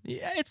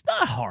 Yeah, it's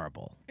not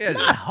horrible. It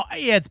Not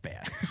is. it's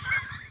bad.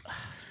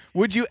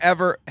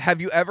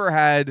 Have you ever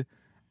had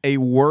a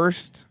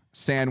worst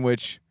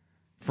sandwich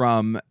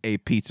from a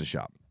pizza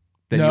shop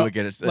than No, you would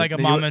get at, like a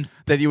that mom you, and-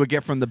 that you would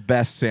get from the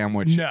best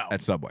sandwich No.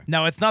 at Subway?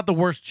 No, it's not the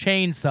worst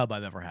chain sub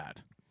I've ever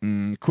had.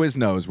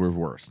 Quiznos were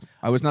worst.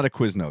 I was not a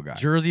Quizno guy.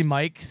 Jersey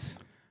Mike's,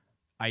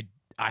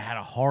 I had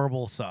a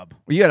horrible sub.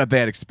 Well, you had a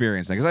bad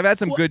experience because I've had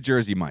some good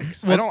Jersey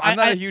Mikes. Well, I'm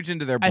not a huge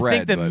into their bread. I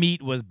think the but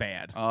meat was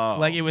bad. Oh.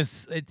 Like it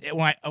was. It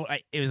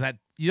was that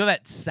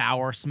that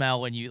sour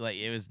smell when you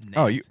it was.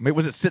 Nasty.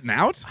 Was it sitting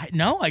out?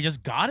 No, I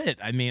just got it.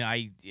 I mean,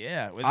 I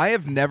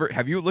have never.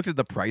 Have you looked at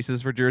the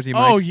prices for Jersey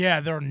Mikes? Oh yeah,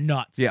 they're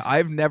nuts. Yeah,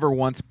 I've never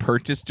once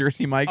purchased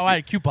Jersey Mikes. Oh, I had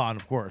a coupon,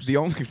 of course.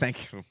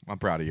 Thank you. I'm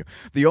proud of you.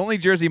 The only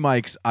Jersey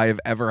Mikes I have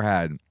ever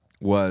had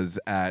was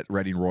at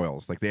Reading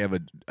Royals. Like they have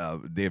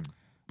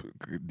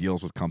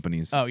deals with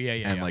companies. Oh yeah,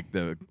 and like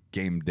the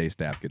game day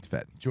staff gets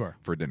fed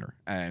for dinner,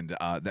 and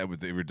they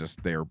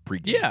were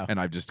pre-game. Yeah, and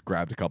I've just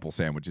grabbed a couple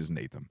sandwiches and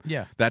ate them.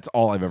 Yeah, that's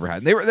all I've ever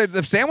had.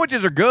 The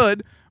sandwiches are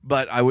good,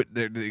 but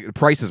the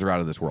prices are out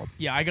of this world.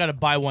 Yeah, I got to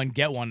buy one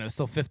get one. It was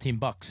still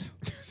 $15.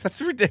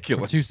 That's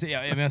ridiculous.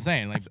 I'm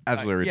saying like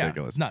absolutely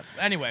ridiculous. It's nuts.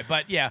 Anyway,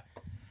 but yeah,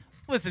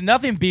 listen,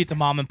 nothing beats a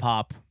mom and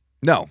pop.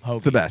 No,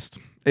 it's the best.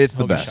 It's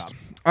the best. Shop.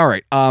 All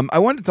right, I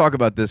wanted to talk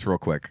about this real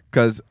quick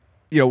because.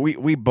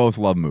 We both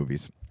love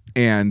movies,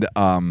 and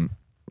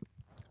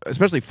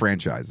especially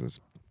franchises.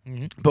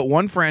 Mm-hmm. But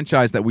one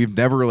franchise that we've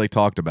never really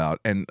talked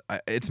about, and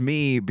it's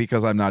me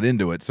because I'm not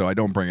into it, so I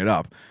don't bring it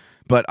up.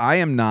 But I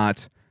am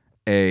not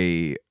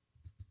a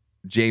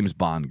James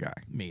Bond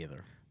guy. Me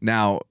either.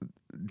 Now,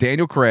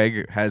 Daniel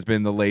Craig has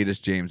been the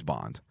latest James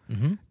Bond,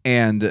 mm-hmm.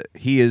 and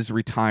he is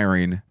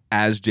retiring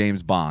as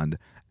James Bond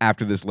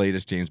after this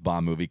latest James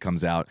Bond movie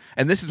comes out.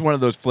 And this is one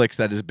of those flicks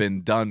that has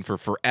been done for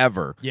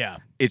forever. Yeah.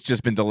 It's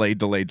just been delayed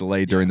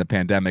during the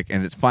pandemic,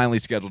 and it's finally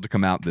scheduled to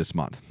come out this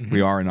month. Mm-hmm. We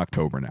are in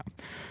October now.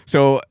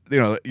 So,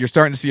 you're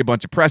starting to see a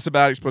bunch of press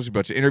about it. You're supposed to see a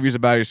bunch of interviews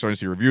about it. You're starting to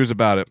see reviews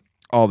about it,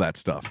 all that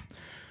stuff.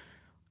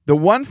 The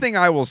one thing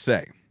I will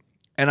say,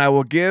 and I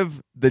will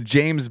give the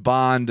James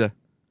Bond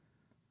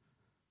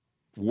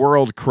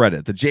world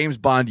credit, the James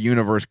Bond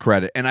universe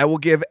credit, and I will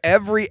give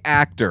every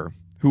actor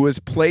who has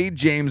played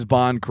James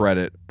Bond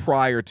credit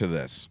prior to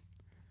this.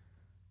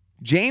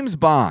 James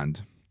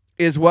Bond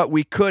is what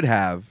we could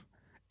have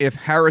if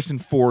Harrison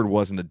Ford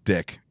wasn't a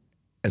dick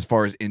as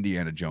far as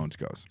Indiana Jones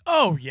goes.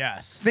 Oh,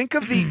 yes. Think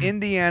of the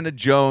Indiana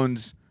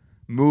Jones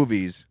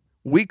movies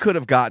we could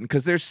have gotten,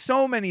 because there's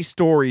so many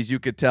stories you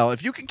could tell.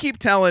 If you can keep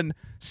telling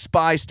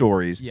spy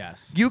stories,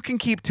 yes, you can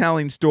keep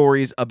telling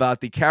stories about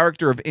the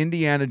character of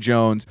Indiana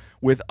Jones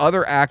with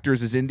other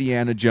actors as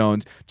Indiana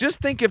Jones.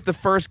 Just think if the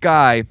first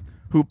guy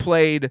who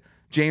played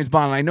James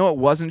Bond, I know it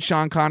wasn't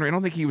Sean Connery. I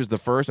don't think he was the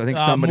first. I think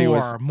somebody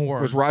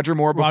was Roger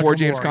Moore before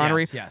James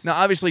Connery. Yes. Now,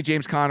 obviously,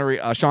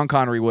 Sean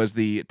Connery was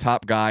the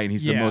top guy, and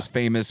he's the most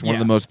famous, one of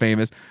the most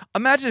famous.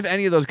 Imagine if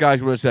any of those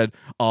guys would have said,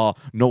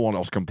 no one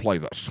else can play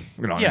this.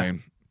 You know what I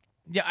mean?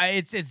 Yeah,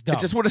 it's dumb. It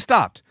just would have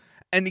stopped.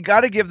 And you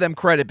got to give them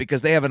credit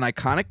because they have an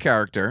iconic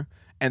character,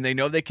 and they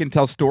know they can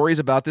tell stories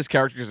about this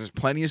character because there's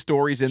plenty of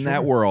stories in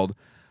that world.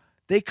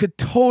 They could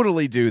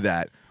totally do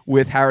that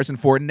with Harrison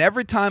Ford. And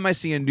every time I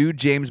see a new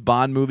James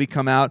Bond movie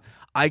come out,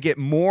 I get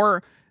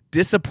more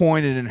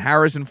disappointed in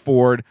Harrison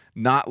Ford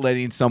not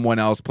letting someone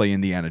else play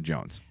Indiana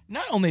Jones.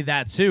 Not only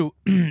that, too,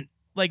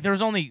 like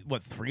there's only,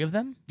 3 of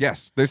them?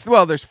 Yes. There's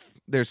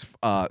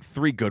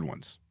 3 good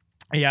ones.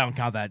 Yeah, I don't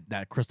count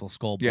that Crystal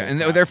Skull. Yeah,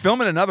 and they're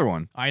filming another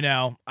one. I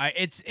know.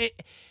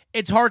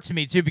 It's hard to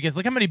me too because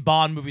look how many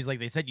Bond movies, like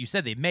you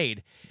said they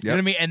made. You know what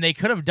I mean? And they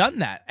could have done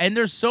that. And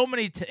there's so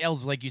many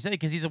tales, like you said,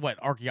 because he's a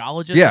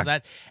archaeologist. Yeah. Is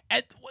that?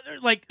 And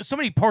like so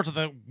many parts of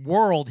the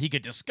world he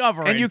could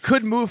discover. And you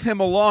could move him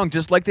along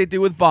just like they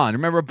do with Bond.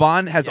 Remember,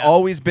 Bond has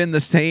always been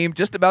the same,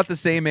 just about the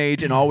same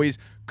age, and always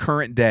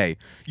current day.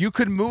 You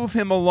could move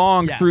him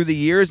along through the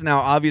years. Now,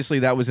 obviously,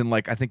 that was in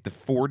I think the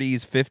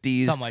 40s,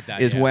 50s, something like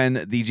that, is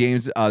when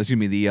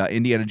the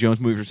Indiana Jones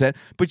movies were set.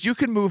 But you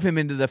can move him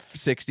into the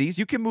 60s.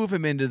 You can move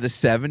him into the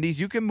 70s.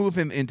 You can move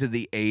him into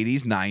the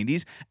 80s,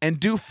 90s, and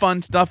do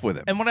fun stuff with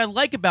him. And what I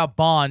like about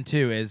Bond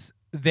too is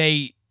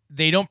they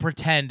don't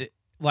pretend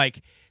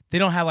like. They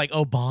don't have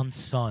Bond's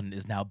son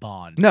is now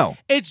Bond. No.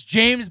 It's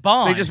James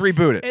Bond. They just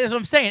reboot it. That's what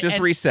I'm saying.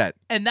 Reset.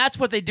 And that's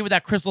what they did with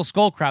that Crystal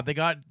Skull crap. They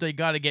got to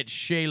get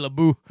Shia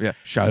LaBeouf. Yeah,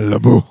 Shia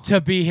LaBeouf. To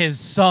be his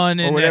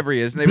son. Or whatever he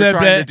is. And they were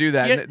trying to do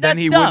that. Yeah, then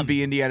he wouldn't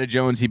be Indiana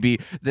Jones.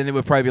 Then it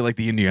would probably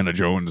be the Indiana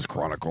Jones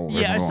Chronicles.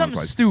 Yeah, something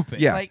stupid.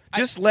 Yeah,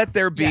 let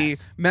there be.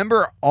 Yes.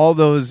 Remember all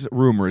those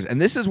rumors. And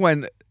this is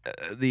when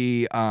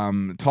the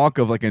talk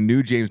of a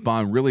new James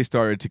Bond really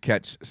started to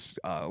get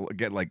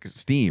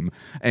steam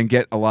and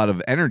get a lot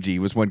of energy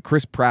was when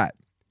Chris Pratt.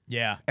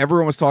 Yeah.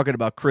 Everyone was talking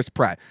about Chris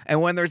Pratt.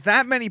 And when there's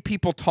that many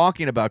people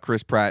talking about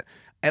Chris Pratt,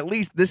 at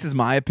least this is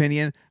my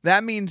opinion,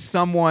 that means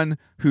someone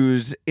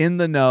who's in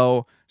the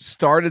know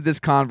started this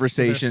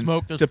conversation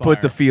to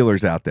put the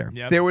feelers out there.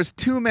 Yep. There was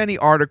too many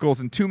articles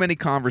and too many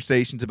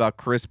conversations about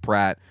Chris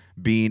Pratt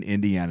being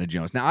Indiana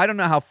Jones. Now, I don't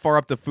know how far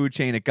up the food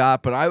chain it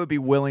got, but I would be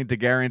willing to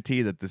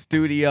guarantee that the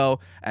studio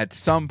at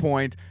some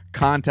point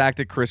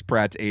contacted Chris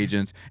Pratt's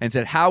agents and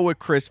said, how would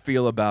Chris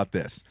feel about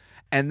this?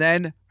 And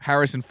then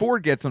Harrison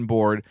Ford gets on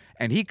board,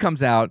 and he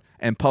comes out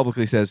and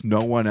publicly says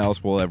no one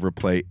else will ever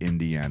play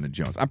Indiana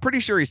Jones. I'm pretty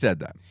sure he said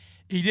that.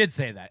 He did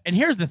say that. And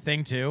here's the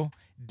thing, too.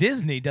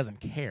 Disney doesn't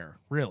care,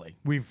 really.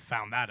 We've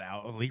found that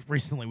out at least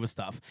recently with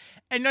stuff.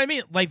 And you know what I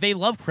mean? Like,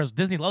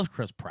 Disney loves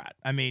Chris Pratt.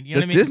 I mean, you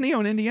know Does what I mean? Disney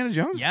own Indiana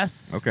Jones?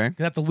 Yes. Okay. 'Cause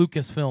that's a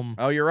Lucasfilm.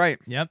 Oh, you're right.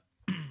 Yep.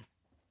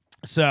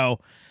 So,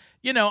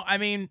 you know, I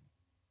mean,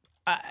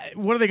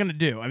 what are they going to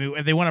do? I mean,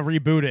 if they want to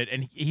reboot it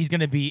and he's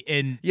going to be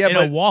in a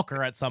but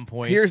walker at some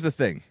point. Here's the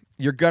thing.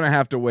 You're going to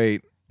have to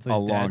wait So a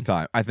he's long dead?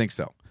 time. I think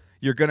so.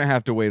 You're going to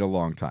have to wait a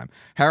long time.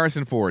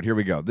 Harrison Ford, here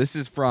we go. This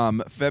is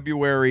from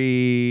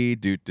February.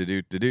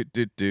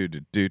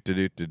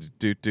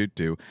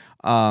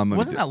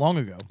 Wasn't that long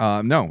ago?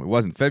 No, it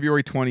wasn't.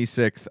 February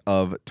 26th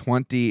of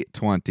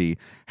 2020.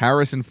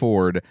 Harrison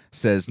Ford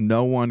says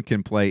no one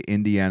can play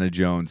Indiana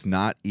Jones,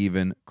 not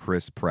even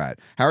Chris Pratt.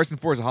 Harrison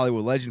Ford is a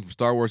Hollywood legend from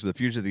Star Wars to the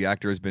future. The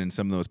actor has been in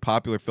some of the most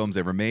popular films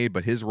ever made,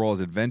 but his role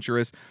as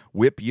adventurous,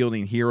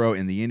 whip-yielding hero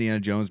in the Indiana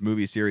Jones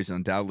movie series is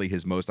undoubtedly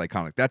his most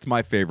iconic. That's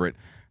my favorite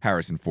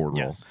Harrison Ford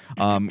role.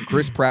 Yes.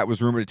 Chris Pratt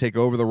was rumored to take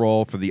over the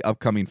role for the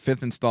upcoming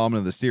 5th installment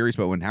of the series,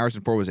 but when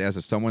Harrison Ford was asked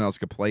if someone else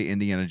could play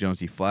Indiana Jones,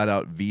 he flat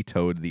out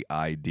vetoed the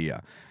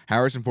idea.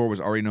 Harrison Ford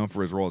was already known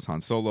for his role as Han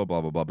Solo, blah,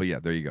 blah, blah. But yeah,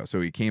 there you go.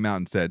 So he came out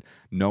and said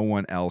no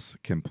one else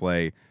can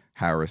play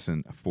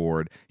Harrison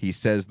Ford. He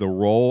says the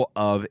role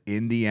of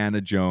Indiana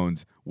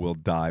Jones will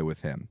die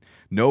with him.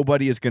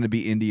 Nobody is going to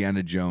be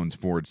Indiana Jones,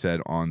 Ford said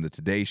on the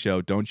Today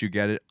Show. Don't you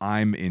get it?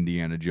 I'm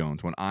Indiana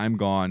Jones. When I'm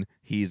gone,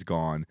 he's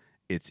gone.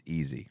 It's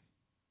easy.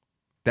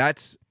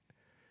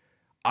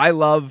 I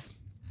love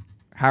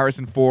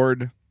Harrison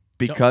Ford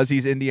because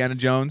he's Indiana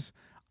Jones.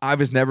 I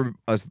was never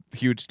a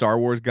huge Star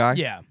Wars guy.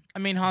 Yeah. I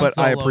mean, Han but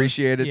I Solo's-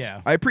 appreciate it.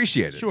 Yeah. I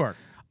appreciate it. Sure.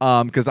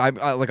 Because I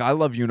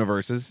love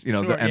universes, you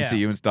know, Sure, the MCU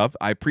yeah. and stuff.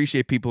 I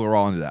appreciate people who are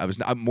all into that.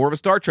 I'm more of a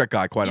Star Trek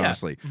guy, quite Yeah.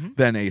 honestly, Mhm.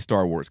 than a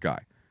Star Wars guy.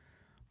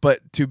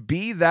 But to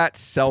be that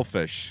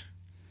selfish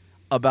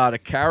about a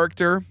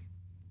character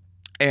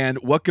and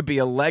what could be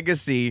a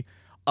legacy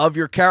of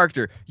your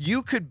character,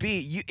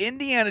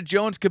 Indiana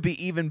Jones could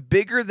be even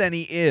bigger than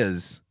he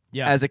is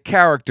Yeah. as a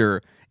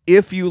character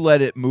if you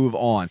let it move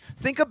on.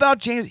 Think about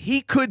James.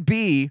 He could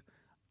be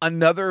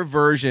another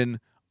version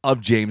of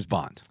James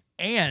Bond.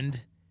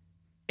 And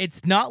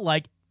it's not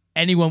like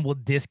anyone will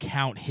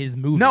discount his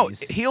movies. No,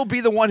 he'll be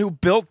the one who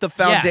built the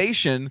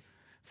foundation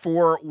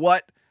for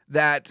what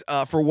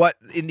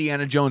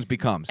Indiana Jones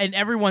becomes. And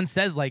everyone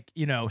says, like,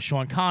 you know,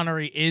 Sean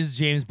Connery is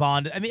James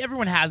Bond. I mean,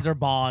 everyone has their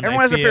Bond.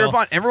 Everyone has their favorite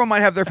Bond. Everyone might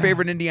have their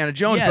favorite Indiana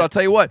Jones, Yeah. but I'll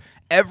tell you what,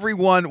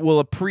 everyone will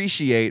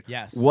appreciate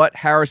Yes. what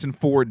Harrison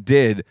Ford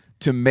did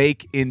to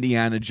make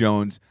Indiana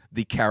Jones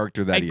the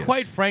character that And he is.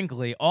 quite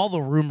frankly, all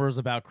the rumors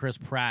about Chris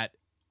Pratt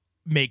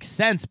make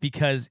sense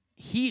because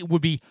he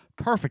would be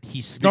perfect.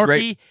 He's Be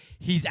great. snarky.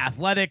 He's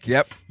athletic.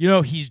 Yep. You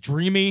know, he's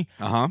dreamy.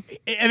 Uh-huh.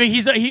 I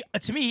mean,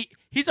 to me,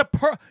 he's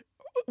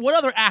what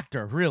other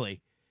actor,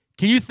 really,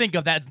 can you think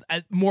of that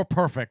more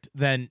perfect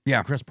than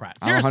Chris Pratt?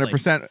 I'm Seriously.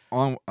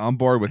 100% on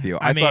board with you.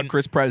 I mean- thought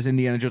Chris Pratt as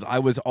Indiana Jones, I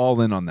was all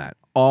in on that.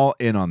 All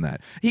in on that.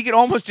 He could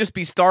almost just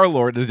be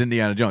Star-Lord as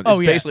Indiana Jones. It's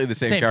basically the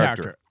same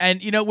character.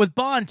 And, you know, with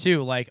Bond,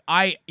 too, like,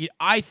 I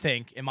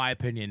think, in my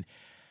opinion,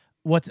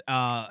 what's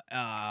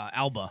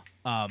Alba?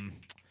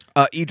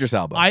 Idris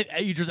Elba.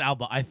 Idris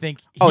Elba, I think.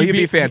 He'd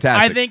be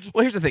fantastic. I think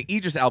Well, here's the thing.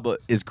 Idris Elba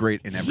is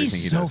great in everything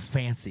he's he so does.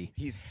 fancy.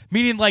 He's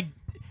Meaning, like,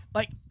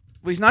 Well,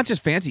 he's not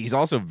just fancy. He's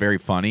also very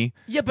funny.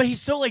 yeah, but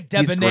he's so, like,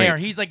 He's debonair.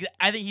 great. He's like,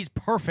 I think he's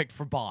perfect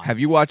for Bond. Have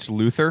you watched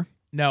Luther?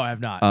 No, I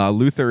have not.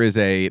 Luther is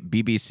a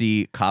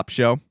BBC cop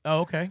show.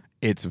 Oh, okay.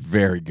 It's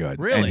very good.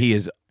 Really? And he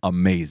is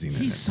amazing in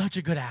He's it. such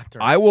a good actor.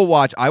 I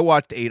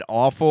watched Eight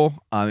Awful.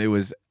 It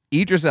was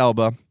Idris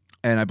Elba,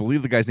 and I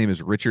believe the guy's name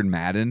is Richard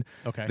Madden.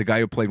 Okay. The guy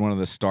who played one of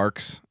the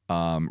Starks,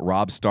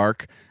 Rob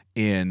Stark,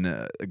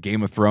 in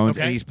Game of Thrones,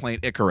 Okay. and he's playing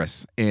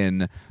Icarus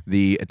in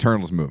the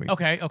Eternals movie.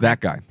 Okay.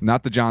 That guy,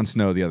 not the Jon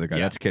Snow, the other guy.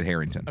 Yeah. That's Kit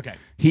Harington. Okay.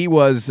 He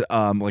was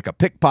like a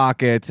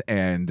pickpocket,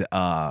 and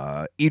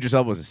Idris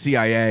Elba was a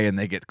CIA, and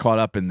they get caught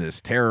up in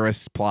this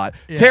terrorist plot.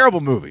 Yeah.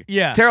 Terrible movie.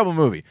 Yeah. Terrible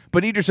movie.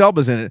 But Idris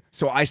Elba's in it,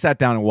 so I sat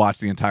down and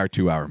watched the entire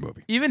 2-hour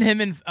movie. Even him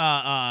and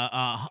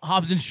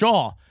Hobbs and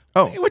Shaw.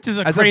 Oh, which is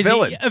as a crazy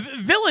villain.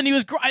 Villain. He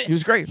was great. He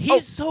was great.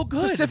 He's so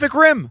good. Pacific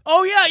Rim.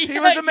 Oh yeah, He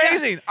was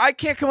amazing. I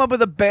can't come up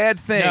with a bad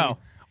thing. No.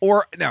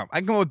 I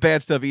can come up with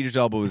bad stuff Idris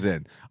Elba was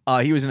in.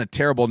 He was in a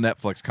terrible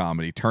Netflix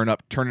comedy, Turn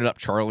It Up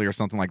Charlie or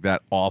something like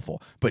that.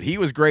 Awful. But he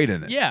was great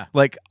in it. Yeah.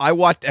 Like, I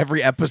watched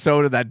every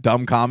episode of that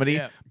dumb comedy,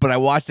 Yeah. but I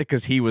watched it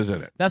because he was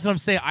in it. That's what I'm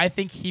saying. I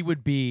think he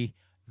would be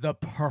the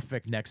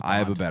perfect next Bond. I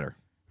have a better.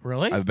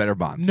 Really? I have a better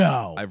Bond.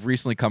 No. I've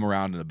recently come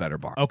around to a better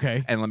Bond.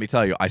 Okay. And let me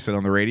tell you, I said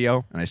on the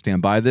radio, and I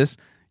stand by this,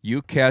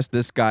 you cast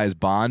this guy as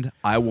Bond,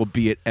 I will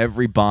be at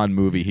every Bond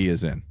movie he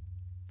is in.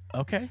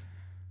 Okay.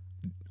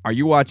 Are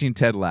you watching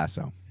Ted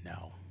Lasso?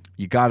 No.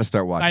 You got to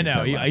start watching I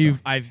know. Ted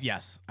Lasso.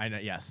 Yes. I know.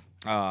 Yes.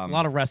 A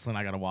lot of wrestling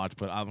I got to watch,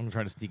 but I'm gonna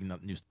try to sneak in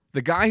new.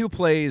 The guy who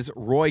plays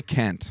Roy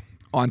Kent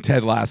on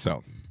Ted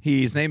Lasso,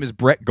 his name is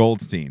Brett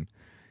Goldstein.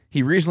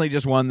 He recently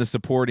just won the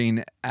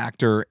supporting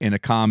actor in a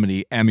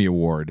comedy Emmy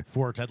Award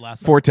For Ted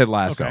Lasso. for Ted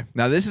Lasso. Okay.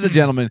 Now, this is a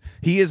gentleman.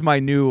 He is my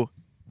new,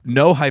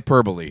 no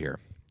hyperbole here.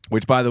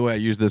 Which, by the way, I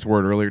used this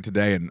word earlier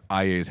today, and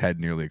IA's head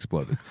nearly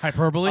exploded.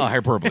 Hyperbole?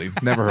 Hyperbole.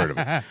 Never heard of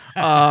it.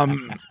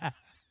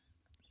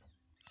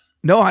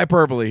 No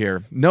hyperbole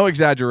here. No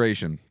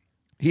exaggeration.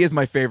 He is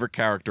my favorite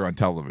character on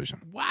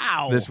television.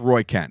 Wow. This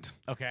Roy Kent.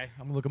 Okay, I'm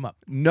going to look him up.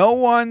 No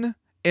one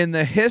in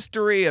the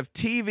history of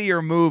TV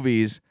or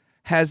movies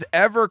has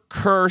ever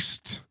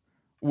cursed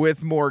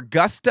with more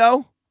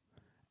gusto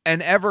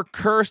and ever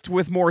cursed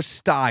with more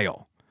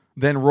style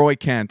than Roy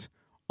Kent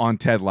on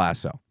Ted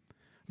Lasso.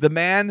 The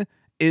man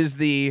is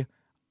the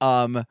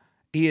give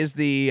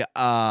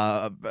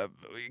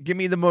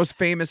me the most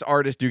famous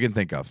artist you can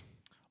think of.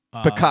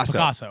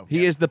 Picasso.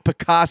 He is the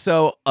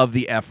Picasso of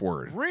the F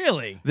word.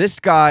 Really? This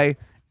guy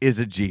is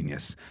a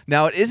genius.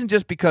 Now, it isn't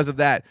just because of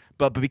that,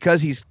 but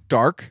because he's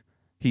dark,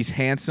 he's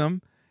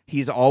handsome,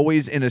 he's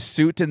always in a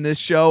suit in this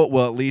show,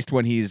 well, at least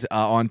when he's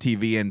on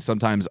TV and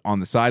sometimes on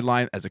the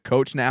sideline as a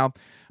coach now,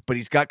 but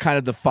he's got kind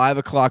of the 5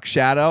 o'clock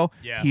shadow.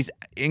 Yeah. He's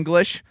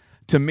English.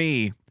 To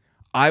me,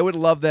 I would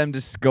love them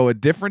to go a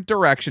different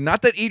direction.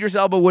 Not that Idris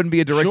Elba wouldn't be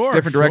a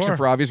different direction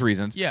for obvious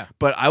reasons. Yeah.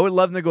 But I would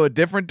love them to go a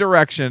different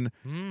direction,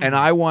 and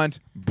I want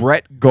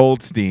Brett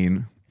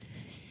Goldstein,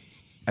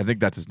 I think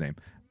that's his name,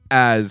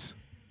 as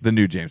the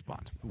new James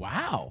Bond.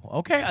 Wow.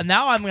 Okay.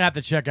 Now I'm going to have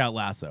to check out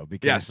Lasso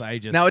because I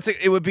just... Now,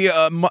 it would be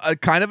a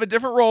kind of a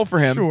different role for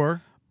him.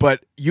 Sure.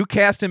 But you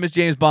cast him as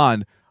James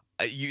Bond.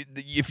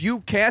 If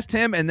you cast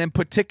him and then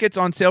put tickets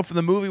on sale for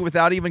the movie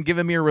without even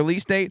giving me a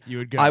release date, you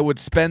would go. I would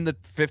spend the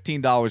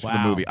 $15 for the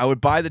movie. I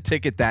would buy the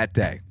ticket that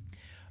day.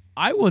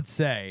 I would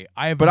say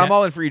I have, but I'm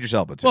all in for Idris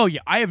Elba too. Well, yeah,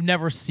 I have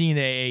never seen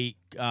a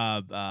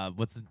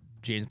what's the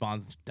James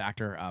Bond's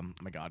actor? Oh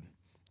my God,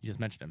 you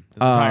just mentioned him. It's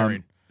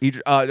retiring.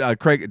 Daniel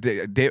Craig.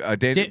 Oh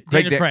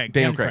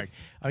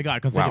my God, I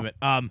couldn't think of it.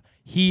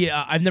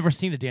 I've never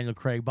seen a Daniel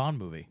Craig Bond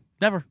movie.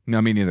 Never.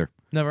 No, me neither.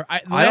 Never.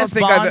 I don't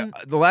think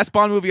the last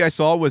Bond movie I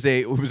saw was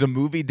a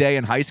movie day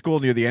in high school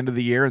near the end of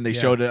the year, and they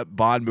showed a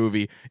Bond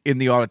movie in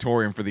the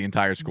auditorium for the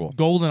entire school.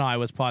 GoldenEye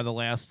was probably the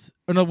last.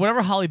 Or no,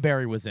 whatever Halle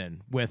Berry was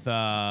in with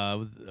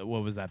what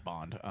was that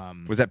Bond?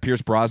 Was that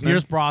Pierce Brosnan?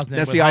 Pierce Brosnan.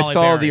 Now, see, I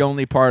saw the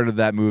only part of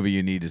that movie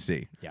you need to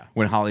see. Yeah.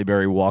 When Halle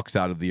Berry walks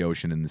out of the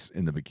ocean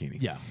in the bikini.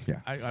 Yeah.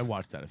 Yeah. I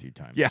watched that a few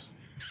times. Yeah.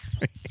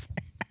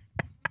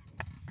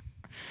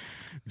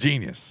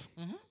 Genius.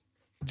 Mm-hmm.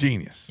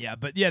 Genius. Yeah,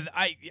 but yeah,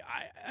 I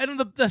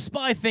don't. The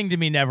spy thing to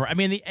me never. I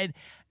mean, I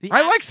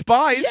like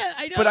spies. Yeah,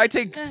 I know. But I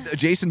take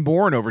Jason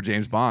Bourne over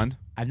James Bond.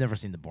 I've never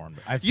seen the Bourne.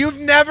 You've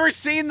never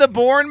seen the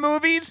Bourne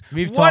movies?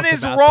 What What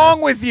is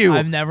wrong with you?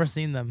 I've never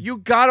seen them. You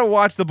gotta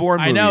watch the Bourne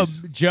movies. I know.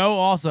 Joe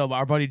also,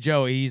 our buddy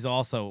Joe, he's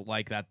also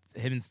like that.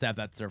 Him and Steph,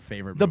 that's their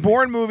favorite. The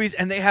Bourne movies,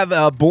 and they have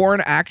a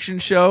Bourne action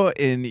show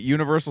in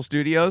Universal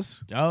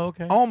Studios. Oh,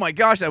 okay. Oh my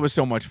gosh, that was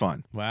so much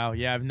fun. Wow.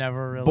 Yeah, I've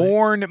never really.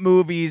 Bourne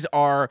movies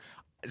are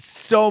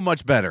so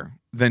much better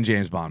than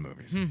James Bond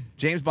movies.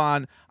 James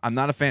Bond, I'm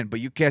not a fan,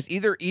 but you cast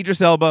either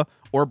Idris Elba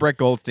or Brett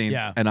Goldstein,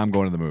 and I'm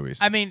going to the movies.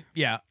 I mean,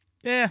 yeah,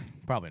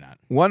 probably not.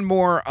 One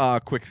more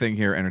quick thing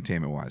here,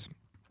 entertainment-wise.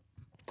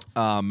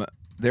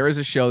 There is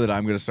a show that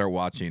I'm going to start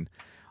watching.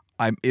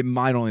 It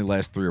might only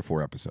last 3 or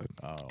 4 episodes.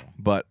 Oh.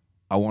 But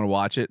I want to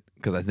watch it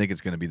because I think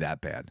it's going to be that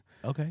bad.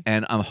 Okay.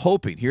 And I'm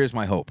hoping, here's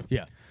my hope.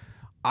 Yeah.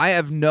 I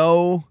have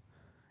no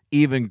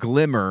even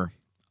glimmer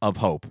of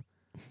hope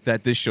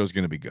that this show's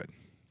going to be good.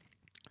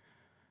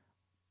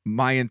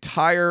 My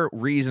entire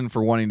reason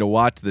for wanting to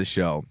watch this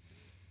show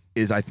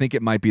is I think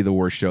it might be the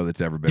worst show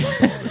that's ever been on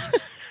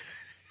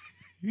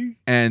television.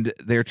 And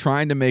they're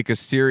trying to make a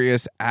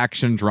serious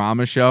action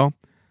drama show.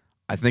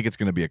 I think it's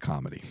going to be a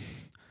comedy.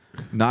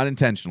 Not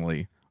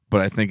intentionally,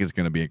 but I think it's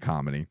going to be a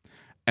comedy.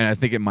 And I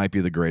think it might be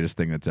the greatest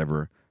thing that's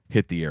ever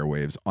hit the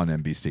airwaves on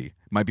NBC.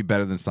 Might be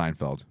better than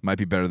Seinfeld. Might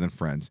be better than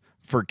Friends.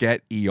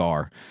 Forget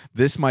ER.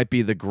 This might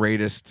be the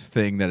greatest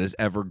thing that has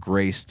ever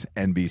graced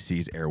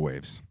NBC's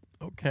airwaves.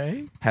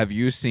 Okay. Have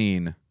you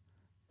seen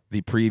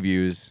the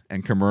previews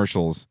and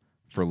commercials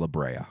for La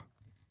Brea?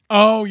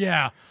 Oh,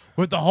 yeah.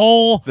 With the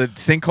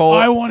sinkhole.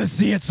 I want to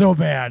see it so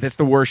bad. That's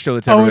the worst show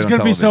that's ever been on it's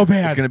television. Be so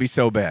bad. It's going to be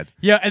so bad.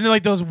 Yeah, and then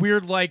like those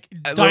weird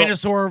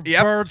dinosaur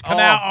birds come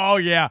out. Oh,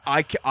 yeah.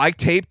 I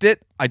taped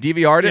it. I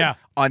DVR'd it. Yeah.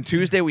 On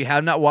Tuesday, we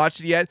have not watched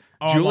it yet.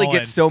 Julie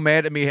gets so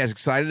mad at me, as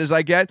excited as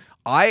I get.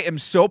 I am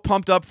so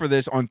pumped up for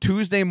this. On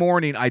Tuesday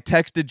morning, I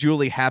texted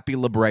Julie, happy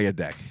La Brea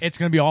Day. It's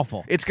going to be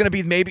awful. It's going to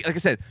be maybe, like I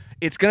said,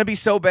 it's going to be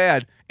so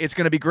bad, it's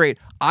going to be great.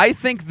 I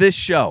think this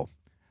show,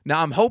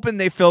 now I'm hoping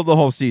they fill the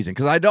whole season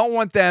because I don't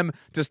want them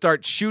to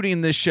start shooting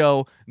this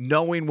show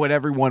knowing what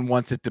everyone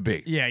wants it to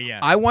be. Yeah, yeah.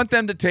 I want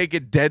them to take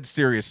it dead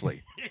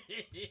seriously.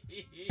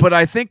 But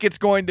I think it's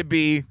going to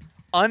be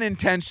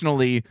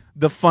unintentionally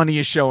the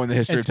funniest show in the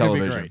history of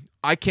television.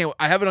 I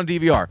have it on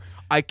DVR.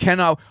 I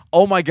cannot.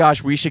 Oh my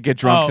gosh, we should get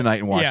drunk tonight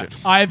and watch it.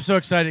 I am so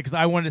excited because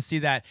I wanted to see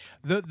that.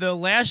 The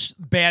last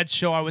bad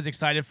show I was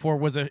excited for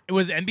was an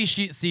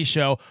NBC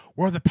show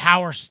where the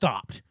power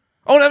stopped.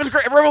 Oh, that was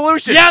great.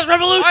 Revolution. Yes,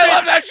 Revolution. I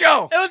love that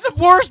show. It was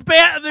the worst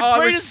bad. I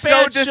was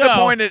so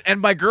disappointed.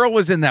 And my girl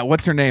was in that.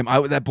 What's her name?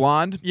 That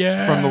blonde.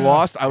 Yeah. From The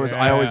Lost.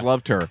 I always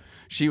loved her.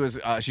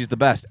 she's the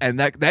best. And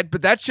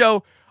but that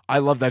show, I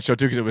love that show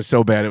too because it was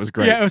so bad. It was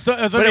great. Yeah, it was but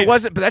amazing. it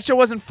wasn't. But that show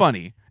wasn't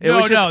funny. It No,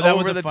 was just no, that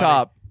over wasn't the funny.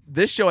 top.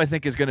 This show, I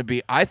think, is going to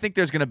be. I think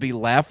there's going to be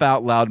laugh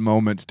out loud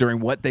moments during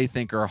what they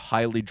think are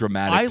highly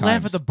dramatic. I times.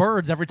 laugh at the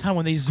birds every time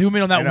when they zoom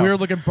in on that know. weird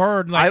looking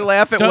bird. Like, I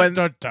laugh at when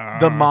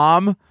the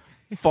mom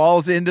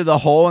falls into the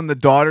hole and the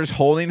daughter's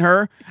holding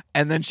her,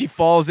 and then she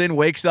falls in,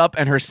 wakes up,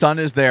 and her son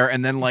is there,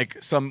 and then like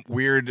some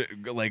weird,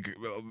 like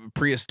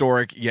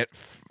prehistoric yet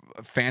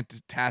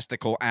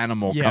fantastical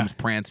animal Yeah. comes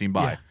prancing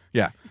by.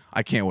 Yeah,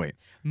 I can't wait.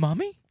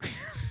 Mommy?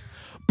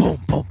 Boom,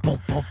 boom,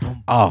 boom, boom,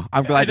 boom. Oh,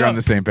 I'm glad you're on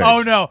the same page.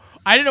 Oh no,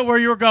 I didn't know where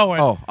you were going.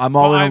 Oh, I'm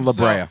all in on La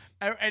Brea.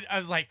 I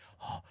was like,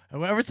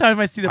 every time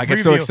I see the preview, I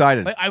get so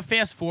excited. Like, I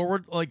fast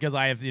forward because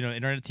I have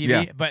internet TV,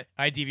 Yeah. but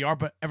I DVR.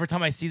 But every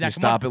time I see that, You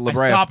stop at La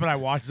Brea. I stop and I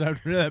watch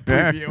that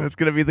preview. It's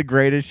going to be the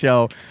greatest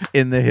show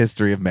in the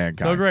history of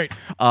mankind. So great.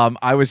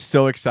 I was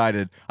so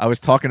excited. I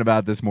was talking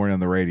about it this morning on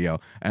the radio,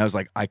 and I was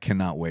like, I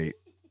cannot wait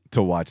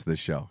to watch this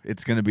show.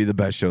 It's going to be the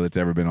best show that's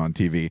ever been on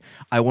TV.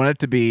 I want it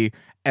to be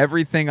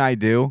everything I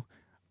do,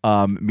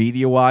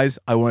 media-wise.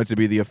 I want it to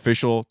be the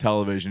official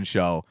television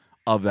show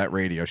of that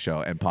radio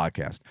show and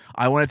podcast.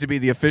 I want it to be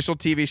the official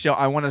TV show.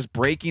 I want us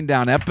breaking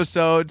down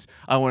episodes.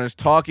 I want us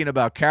talking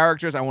about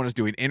characters. I want us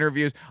doing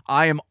interviews.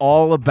 I am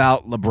all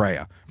about La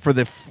Brea for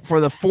the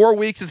 4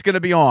 weeks it's going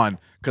to be on.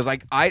 Because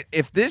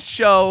if this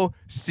show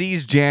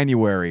sees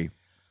January,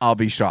 I'll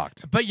be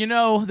shocked. But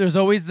there's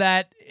always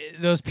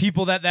those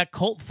people that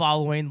cult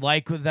following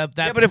like that.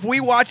 Yeah, but if we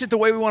watch it the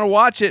way we want to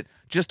watch it,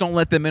 just don't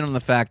let them in on the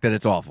fact that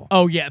it's awful.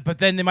 Oh yeah, but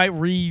then they might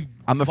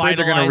I'm afraid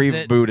they're going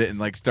to reboot it and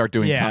like start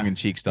doing Yeah.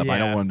 tongue-in-cheek stuff. I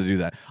don't Yeah. want them to do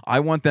that. I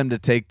want them to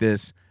take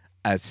this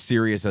as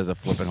serious as a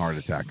flipping heart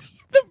attack.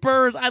 The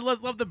bird. I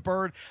love the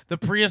bird. The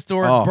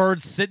prehistoric Oh.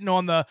 bird sitting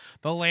on the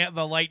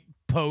light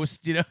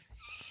post.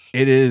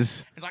 It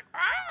is. It's like,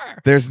 "Arr!"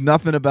 There's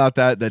nothing about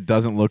that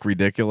doesn't look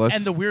ridiculous.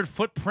 And the weird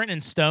footprint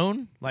in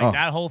stone, like Oh.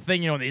 that whole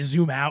thing. When they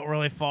zoom out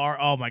really far.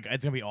 Oh my god,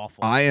 it's gonna be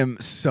awful.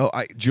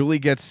 Julie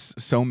gets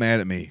so mad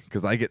at me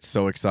because I get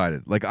so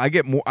excited. Like I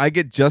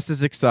get just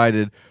as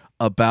excited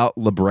about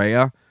La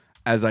Brea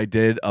as I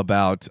did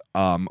about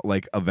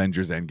like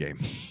Avengers Endgame.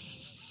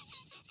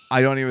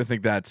 I don't even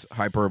think that's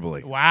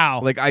hyperbole.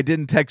 Wow. Like I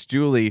didn't text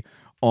Julie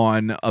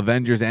on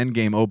Avengers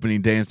Endgame opening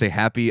day and say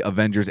Happy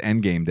Avengers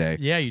Endgame Day.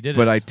 Yeah, you did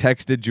But it. I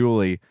texted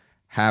Julie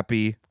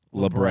Happy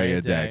La Brea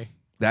Brea Day. Day.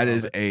 That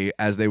is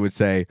as they would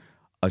say,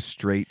 a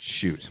straight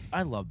shoot.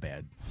 I love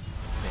bad.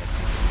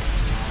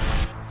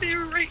 They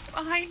were right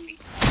behind me.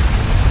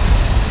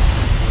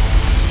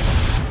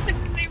 And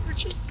then they were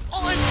just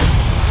on.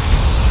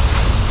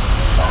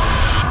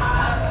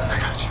 I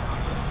got you.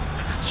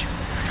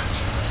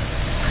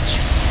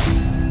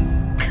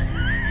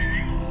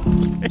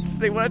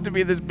 They want it to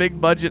be this big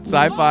budget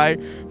sci-fi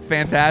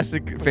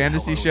fantastic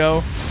fantasy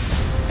show,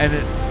 and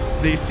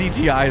the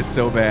CGI is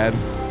so bad.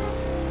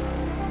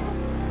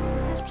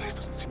 This place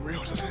doesn't seem real,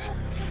 does it?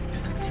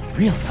 Doesn't seem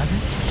real, does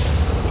it?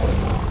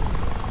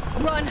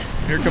 Run.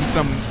 Here comes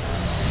some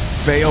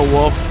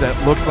Beowulf that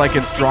looks like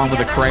it's drawn with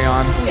a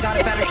crayon. We got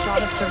a better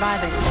shot of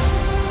surviving.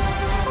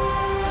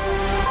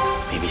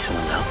 Maybe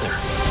someone's out there.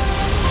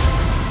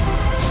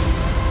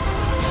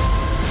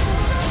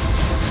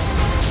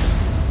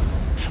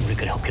 Somebody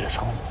could help get us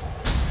home.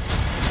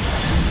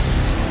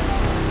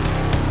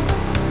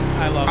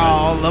 I love it.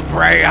 Oh, La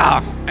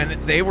Brea! And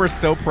they were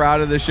so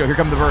proud of this show. Here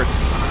come the birds.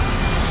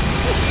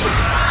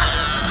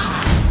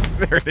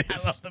 There it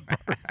is. I love the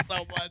bird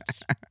so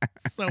much.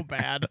 So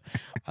bad.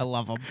 I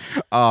love them.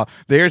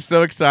 They are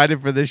so excited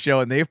for this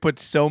show, and they've put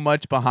so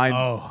much behind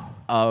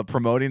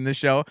promoting this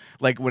show.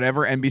 Like,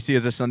 whenever NBC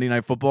has a Sunday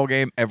night football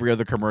game, every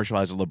other commercial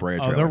has a La Brea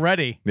trailer. Oh, they're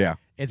ready. Yeah.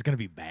 It's going to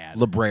be bad.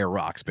 La Brea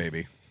rocks,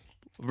 baby.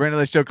 Remember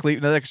that show,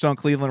 another song,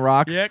 Cleveland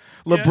Rocks? Yeah,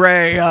 La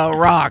Brea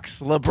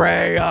rocks. La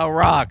Brea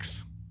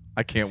rocks.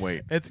 I can't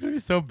wait. It's going to be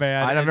so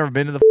bad. I've never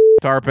been to the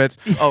tar pits.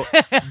 Oh,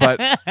 but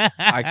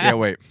I can't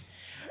wait.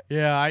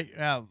 Yeah,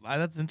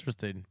 that's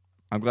interesting.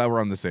 I'm glad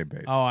we're on the same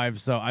page. Oh, I'm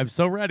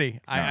so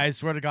ready. I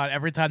swear to God,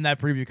 every time that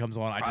preview comes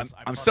on,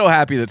 I'm so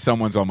happy that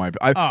someone's on my.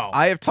 Oh.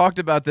 I have talked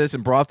about this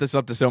and brought this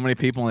up to so many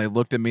people, and they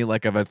looked at me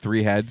like I've had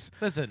three heads.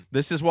 Listen.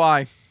 This is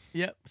why.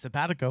 Yep,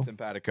 simpatico.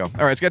 Simpatico. All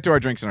right, let's get to our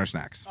drinks and our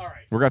snacks. All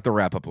right. We're going to have to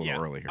wrap up a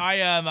little early here. I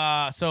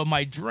am, so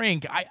my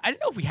drink, I didn't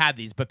know if we had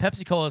these, but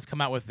Pepsi Cola has come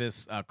out with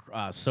this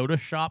soda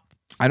shop.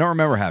 I don't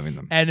remember having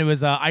them. And it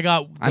was, I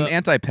got. I'm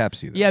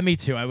anti-Pepsi, though. Yeah, me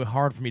too. It was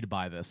hard for me to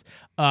buy this.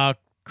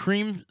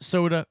 Cream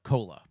soda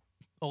cola.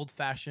 Old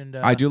fashioned.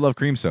 I do love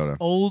cream soda.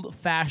 Old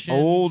fashioned.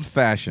 Old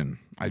fashioned.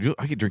 I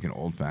could drink an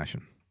old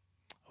fashioned.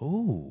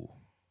 Ooh.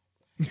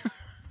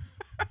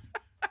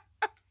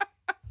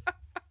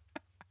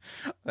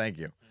 Thank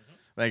you.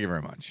 Thank you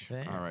very much.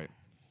 Damn. All right.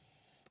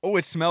 Oh,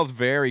 it smells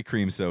very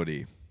cream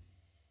soda-y.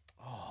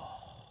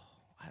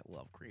 I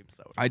love cream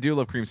soda. I do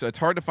love cream soda. It's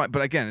hard to find,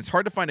 but again, it's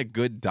hard to find a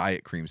good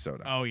diet cream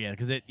soda. Oh yeah,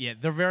 because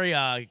they're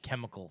very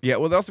chemical. Yeah,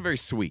 well, they're also very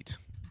sweet.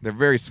 They're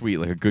very sweet,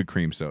 like a good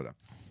cream soda.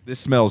 This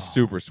smells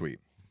super sweet.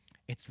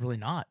 It's really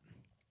not.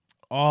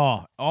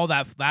 Oh,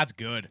 that's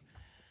good.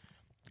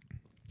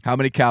 How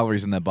many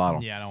calories in that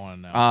bottle? Yeah, I don't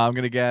want to know. I'm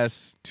going to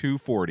guess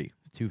 240.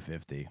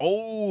 250.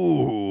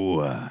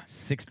 Oh.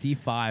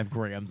 65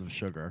 grams of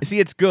sugar. See,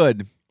 it's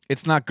good.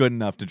 It's not good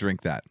enough to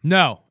drink that.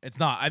 No, it's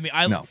not. I mean,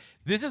 No.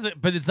 This is,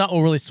 but it's not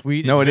overly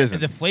sweet. No, it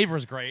isn't. The flavor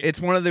is great. It's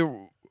one of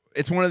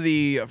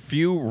the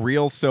few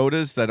real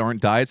sodas that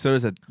aren't diet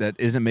sodas that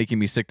isn't making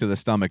me sick to the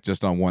stomach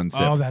just on one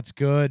sip. Oh, that's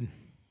good.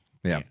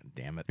 Yeah.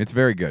 Damn it. It's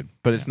very good,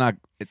 but it's not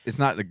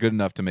good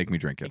enough to make me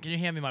drink it. Can you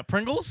hand me my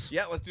Pringles?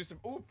 Yeah, let's do some.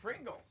 Ooh,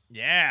 Pringles.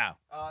 Yeah.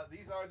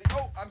 These are the.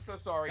 Oh, I'm so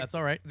sorry. That's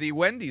all right. The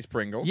Wendy's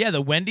Pringles. Yeah,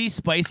 the Wendy's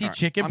spicy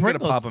chicken I'm gonna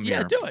Pringles. pop 'em yeah,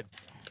 here. do it.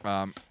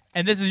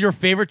 And this is your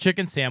favorite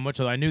chicken sandwich,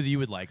 so I knew that you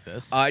would like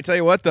this. I tell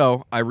you what,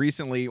 though, I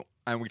recently,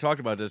 and we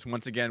talked about this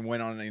once again,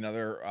 went on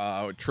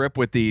another trip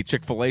with the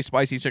Chick-fil-A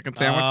spicy chicken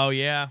sandwich. Oh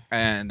yeah.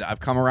 And I've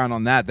come around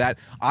on that.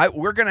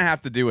 We're gonna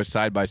have to do a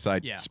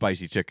side-by-side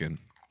spicy chicken,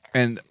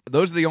 and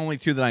those are the only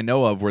two that I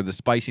know of where the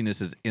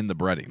spiciness is in the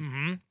breading.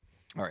 Mm-hmm.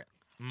 All right.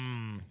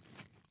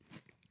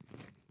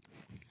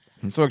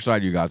 I'm so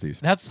excited you got these.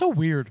 That's so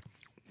weird.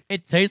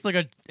 It tastes like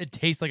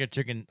a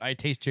chicken. I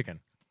taste chicken.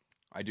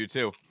 I do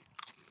too.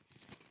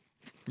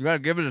 You gotta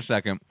give it a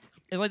second.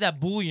 It's like that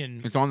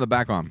bouillon. It's on the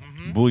back on.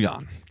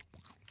 Bouillon.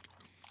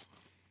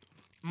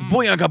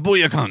 Bouillonka,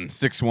 bouillon,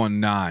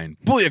 619.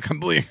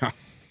 Bouillon.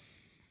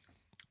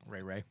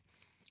 Ray.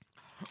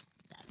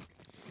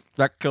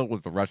 That killed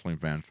with the wrestling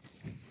fans.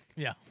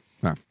 Yeah.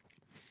 Yeah.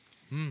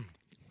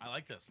 I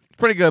like this.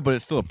 Pretty good, but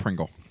it's still a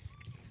Pringle.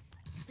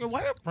 Yeah,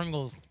 why are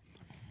Pringles?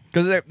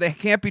 Because they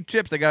can't be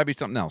chips. They gotta be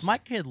something else. My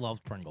kid loves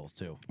Pringles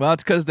too. Well,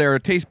 it's because their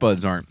taste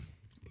buds aren't.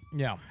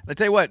 Yeah. I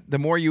tell you what, the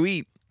more you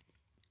eat,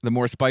 the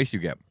more spice you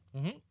get.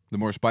 The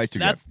more spice you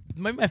That's get.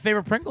 maybe my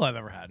favorite Pringle I've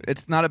ever had.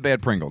 It's not a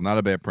bad Pringle. Not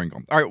a bad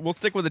Pringle. All right, we'll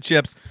stick with the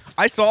chips.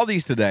 I saw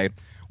these today.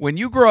 When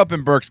you grow up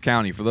in Berks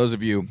County, for those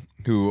of you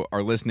who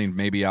are listening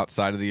maybe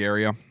outside of the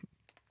area,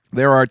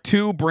 there are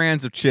two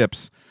brands of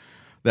chips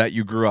that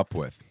you grew up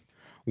with.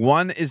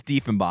 One is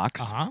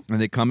Diefenbach's,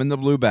 and they come in the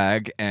blue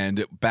bag.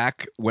 And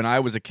back when I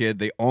was a kid,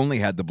 they only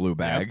had the blue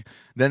bag.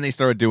 Then they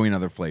started doing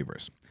other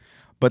flavors.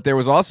 But there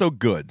was also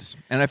Goods.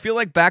 And I feel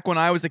like back when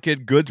I was a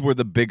kid, Goods were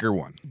the bigger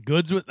one.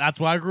 That's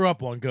why I grew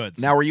up on Goods.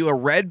 Now, were you a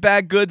red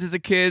bag Goods as a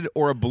kid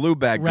or a blue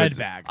bag Red Goods?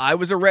 bag. I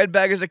was a red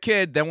bag as a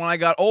kid. Then when I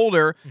got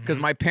older, because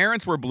my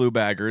parents were blue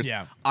baggers,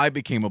 I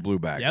became a blue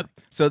bagger. Yep.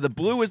 So the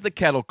blue is the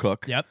kettle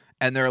cook. Yep.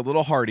 And they're a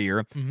little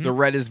heartier. The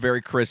red is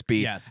very crispy.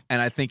 Yes. And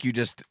I think you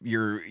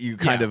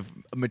kind of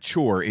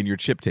mature in your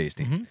chip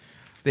tasting.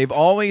 They've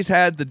always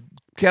had the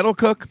kettle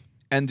cook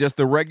and just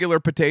the regular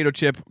potato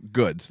chip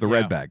Goods, the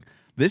red bag.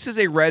 This is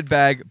a red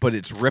bag, but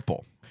it's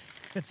Ripple.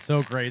 It's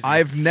so crazy.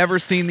 I've never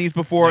seen these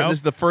before. Nope. This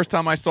is the first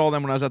time I saw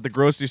them when I was at the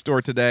grocery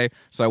store today,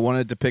 so I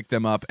wanted to pick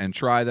them up and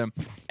try them.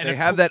 And they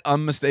have that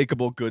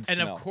unmistakable good And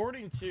smell.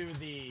 according to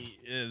the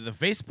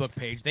Facebook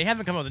page, they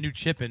haven't come out with a new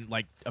chip in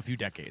like a few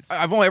decades.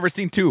 I've only ever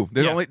seen two.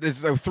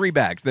 There's three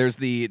bags. There's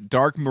the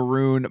dark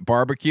maroon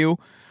barbecue,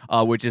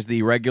 which is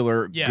the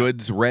regular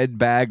Goods red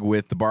bag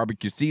with the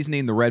barbecue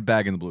seasoning, the red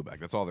bag, and the blue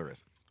bag. That's all there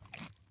is.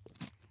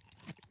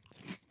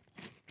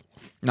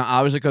 Now,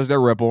 obviously, because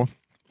they're Ripple,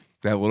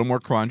 they have a little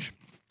more crunch.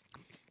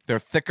 They're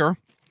thicker,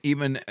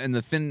 even in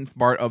the thin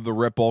part of the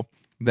Ripple,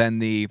 than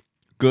the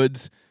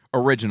Goods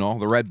original,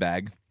 the red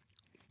bag.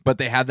 But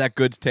they have that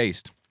Goods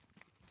taste.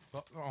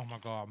 Oh my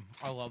god,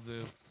 I love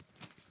these.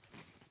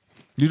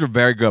 These are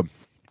very good.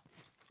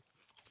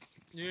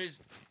 These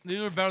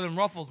are better than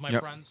Ruffles, my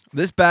friends.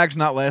 This bag's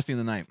not lasting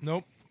the night.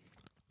 Nope.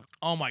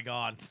 Oh my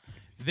god,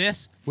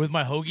 this with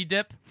my hoagie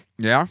dip.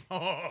 Yeah?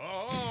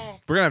 Oh.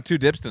 We're going to have two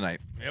dips tonight.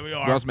 Here we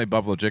are. We also made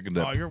buffalo chicken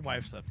dip. Oh, your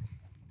wife's a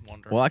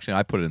wonder. Well, actually,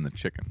 I put it in the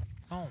chicken.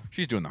 Oh.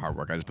 She's doing the hard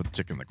work. I just put the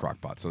chicken in the crock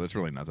pot, so that's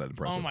really not that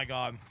impressive. Oh my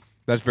god.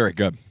 That's very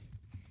good.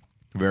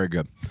 Very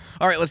good.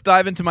 All right, let's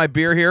dive into my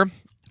beer here.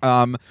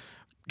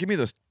 Give me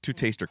those two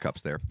taster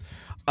cups there.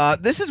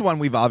 This is one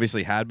we've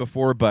obviously had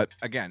before, but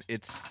again,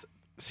 it's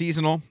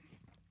seasonal.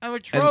 And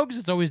with Trogs,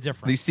 it's always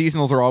different. These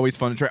seasonals are always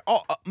fun to try.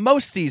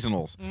 Most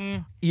seasonals,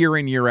 year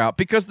in, year out,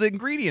 because the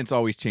ingredients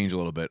always change a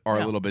little bit, are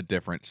a little bit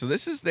different. So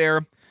this is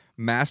their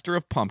Master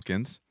of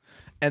Pumpkins.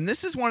 And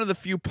this is one of the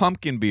few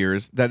pumpkin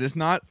beers that is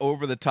not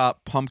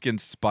over-the-top pumpkin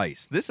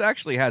spice. This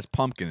actually has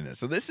pumpkin in it.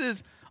 So this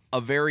is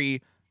a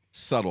very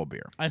subtle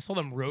beer. I saw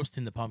them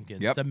roasting the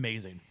pumpkins. Yep. It's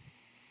amazing.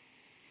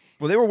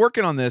 Well, they were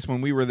working on this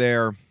when we were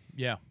there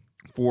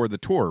for the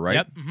tour, right?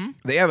 Yep.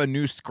 They have a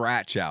new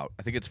scratch out.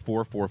 I think it's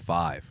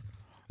 445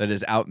 that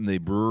is out in the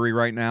brewery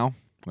right now.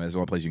 That's the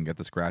only place you can get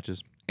the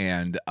scratches.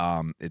 And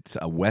it's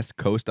a West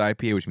Coast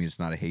IPA, which means it's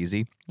not a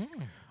hazy.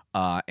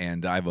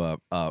 And I have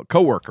a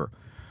coworker.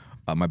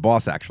 My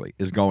boss actually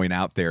is going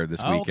out there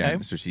this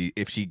weekend. Okay. So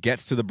if she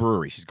gets to the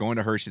brewery, she's going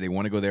to Hershey. They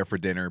want to go there for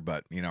dinner,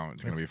 but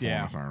it's going to be full.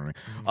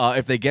 Yeah.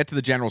 If they get to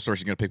the general store,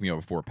 she's going to pick me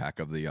up a 4-pack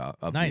of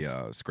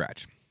the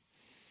scratch.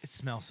 It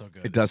smells so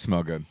good. It does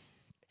smell good.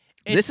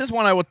 This is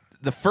one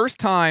the first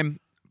time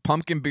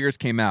pumpkin beers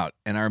came out,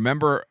 and I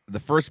remember the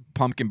first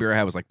pumpkin beer I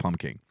had was like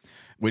Pumpkin,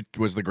 which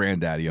was the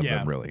granddaddy of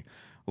them, really.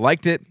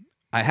 Liked it.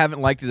 I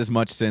haven't liked it as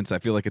much since. I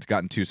feel like it's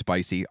gotten too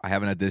spicy. I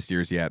haven't had this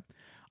year's yet.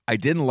 I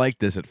didn't like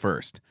this at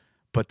first,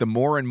 but the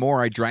more and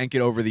more I drank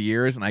it over the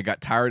years, and I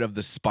got tired of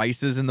the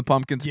spices in the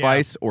pumpkin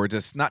spice, or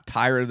just not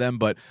tired of them,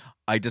 but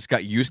I just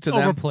got used to them.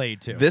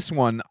 Overplayed too. This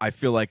one, I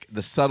feel like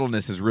the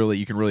subtleness is really,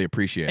 you can really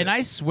appreciate And it.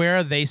 I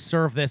swear they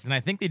serve this, and I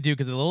think they do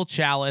because the little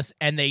chalice,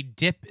 and they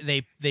dip,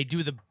 they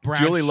do the brown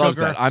Julie sugar. loves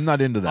that. I'm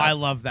not into that. I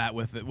love that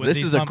with it. With This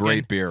these is a pumpkin.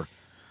 great beer.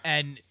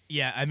 And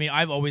yeah, I mean,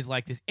 I've always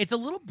liked this. It's a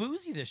little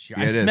boozy this year.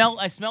 Yeah, it is.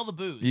 I smell the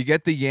booze. You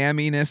get the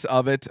yamminess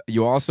of it.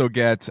 You also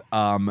get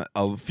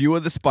a few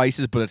of the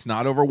spices, but it's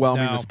not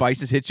overwhelming. No. The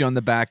spices hit you on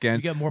the back You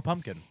end. get more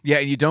pumpkin. Yeah,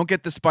 and you don't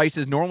get the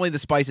spices. Normally, the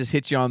spices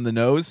hit you on the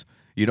nose.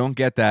 You don't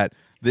get that.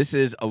 This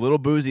is a little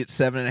boozy at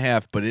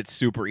 7.5, but it's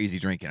super easy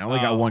drinking. I only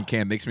got one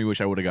can. Makes me wish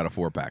I would have got a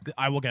 4-pack.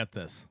 I will get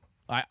this.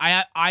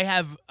 I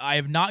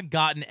have not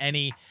gotten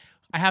any.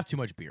 I have too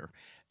much beer.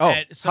 Oh,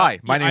 And hi.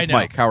 My name's I know.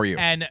 Mike. How are you?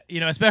 And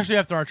especially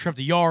after our trip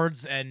to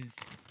Yards, and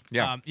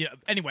Yeah.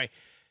 Anyway,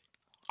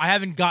 I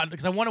haven't gotten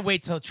because I want to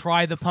wait to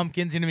try the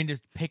pumpkins. You know what I mean?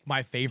 Just pick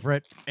my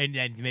favorite and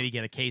then maybe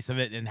get a case of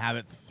it and have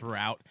it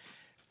throughout.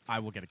 I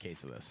will get a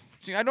case of this.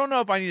 See, I don't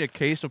know if I need a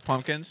case of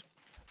pumpkins.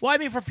 Well, I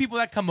mean, for people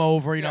that come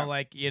over, you know,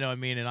 like what I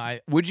mean, and I.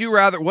 Would you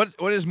rather? What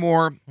is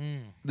more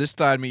this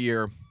time of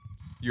year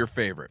your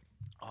favorite?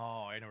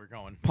 Oh, I know where you're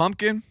going.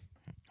 Pumpkin,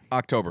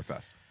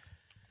 Oktoberfest.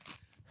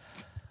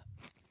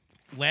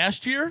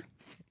 Last year,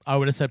 I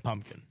would have said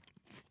pumpkin.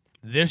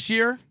 This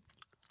year,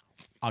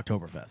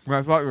 Oktoberfest.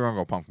 I thought you were going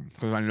to go pumpkin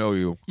because I know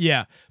you.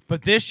 Yeah,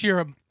 but this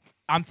year,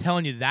 I'm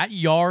telling you, that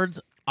Yards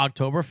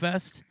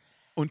Oktoberfest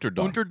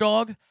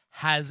Unterdog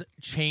has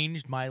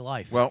changed my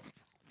life. Well,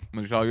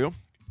 let me tell you,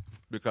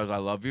 because I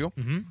love you,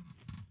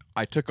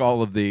 I took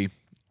all of the.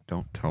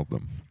 Don't tell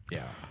them.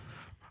 Yeah.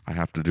 I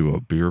have to do a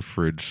beer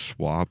fridge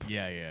swap.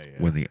 Yeah.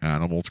 When the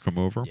animals come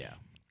over. Yeah.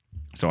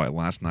 So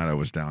last night I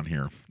was down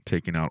here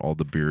taking out all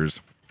the beers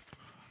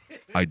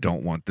I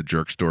don't want the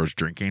jerk stores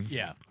drinking.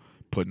 Yeah.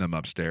 Putting them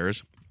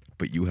upstairs.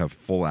 But you have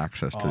full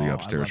access to the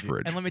upstairs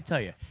fridge. And let me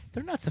tell you,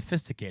 they're not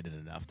sophisticated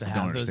enough to I have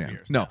don't those understand.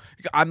 beers. No,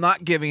 I'm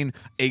not giving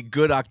a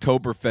good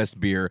Oktoberfest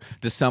beer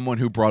to someone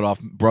who brought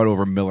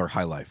over Miller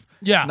High Life.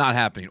 Yeah. It's not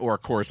happening. Or a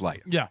Coors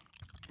Light. Yeah.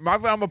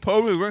 I'm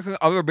opposed to drinking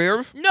other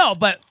beers. No,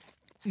 but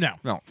no.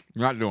 No,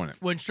 you're not doing it.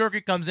 When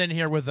Shirky comes in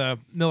here with a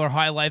Miller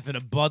High Life and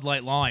a Bud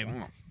Light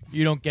Lime,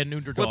 you don't get an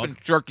Unterdog. Flippin'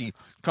 Jerky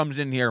comes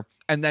in here,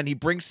 and then he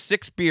brings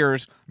 6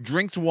 beers,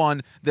 drinks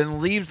one, then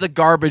leaves the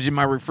garbage in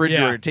my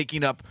refrigerator,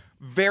 taking up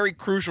very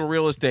crucial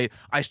real estate.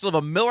 I still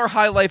have a Miller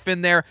High Life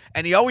in there,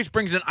 and he always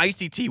brings an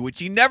Icy Tea, which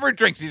he never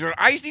drinks. Either an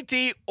Icy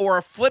Tea or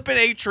a flippin'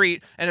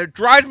 A-Treat, and it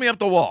drives me up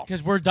the wall.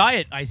 Because we're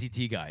diet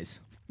ICT guys.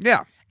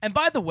 Yeah. And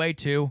by the way,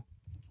 too.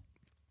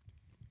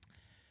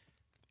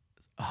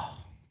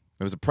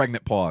 It was a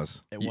pregnant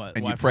pause. It was.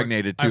 And Well, you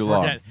pregnated I too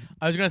long. forget.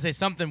 I was gonna say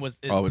something was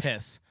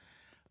piss.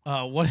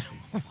 What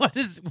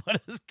did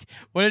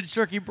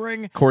Shirky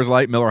bring? Coors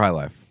Light, Miller High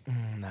Life.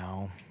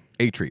 No.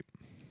 A-Treat.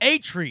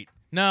 A-Treat.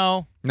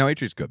 No. No,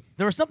 A-Treat's good.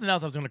 There was something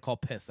else I was gonna call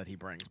piss that he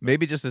brings.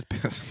 Maybe just as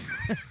piss.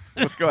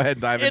 Let's go ahead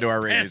and dive into It's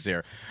our ratings piss.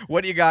 here.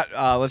 What do you got?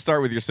 Let's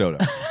start with your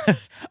soda.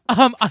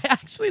 I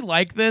actually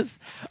like this.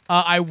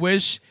 I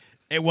wish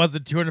it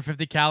wasn't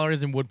 250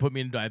 calories and would put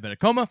me in diabetic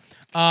coma.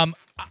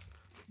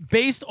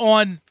 Based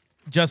on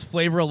just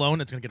flavor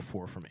alone, it's going to get a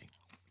 4 for me.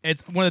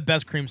 It's one of the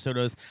best cream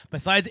sodas.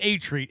 Besides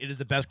A-Treat, it is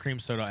the best cream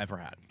soda I ever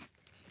had.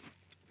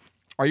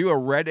 Are you a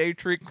red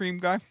A-Treat cream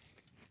guy?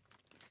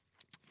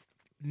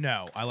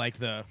 No, I like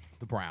the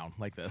brown,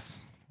 like this.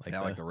 I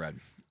like the red.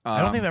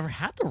 I don't think I've ever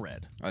had the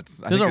red. I There's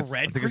think a it's- red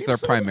I think cream it's their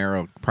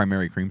soda?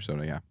 primary cream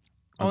soda, yeah.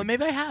 Oh,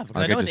 maybe I have.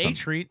 I'll I know get it's you some.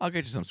 A-Treat. I'll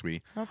get you some,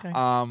 sweetie. Okay.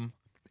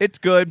 It's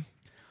good.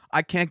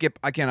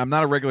 I'm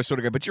not a regular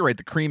soda guy, but you're right.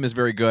 The cream is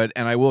very good,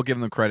 and I will give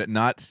them credit.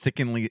 Not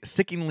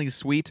sickeningly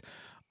sweet.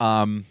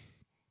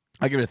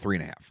 I give it a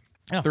 3.5.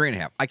 Yeah.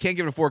 3.5. I can't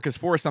give it a 4 because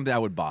 4 is something I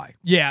would buy.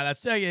 Yeah,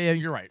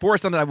 you're right. 4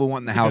 is something I would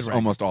want in the It's a good house rank.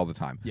 almost all the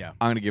time. Yeah.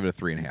 I'm going to give it a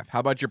 3.5. How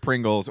about your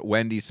Pringles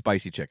Wendy's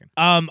spicy chicken?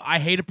 I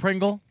hate a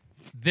Pringle.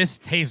 This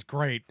tastes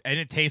great, and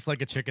it tastes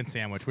like a chicken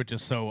sandwich, which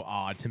is so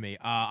odd to me.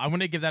 I'm going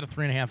to give that a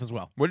 3.5 as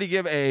well. What do you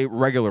give a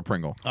regular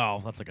Pringle? Oh,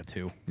 that's like a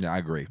 2. Yeah, I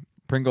agree.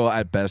 Pringle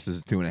at best is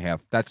a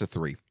 2.5. That's a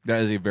 3.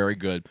 That is a very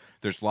good.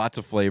 There's lots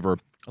of flavor.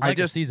 I like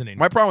the seasoning.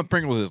 My problem with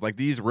Pringles is like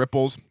these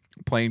Ripples,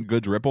 plain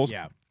goods Ripples.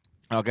 Yeah.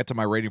 I'll get to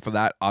my rating for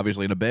that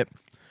obviously in a bit.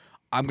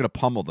 I'm gonna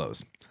pummel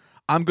those.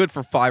 I'm good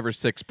for 5 or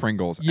 6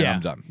 Pringles, and Yeah. I'm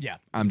done. Yeah,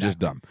 I'm just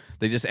done.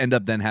 They just end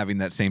up then having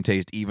that same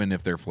taste, even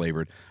if they're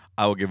flavored.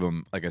 I will give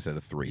them, like I said,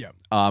 a 3. Yeah.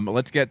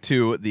 Let's get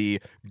to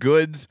the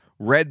Goods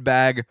Red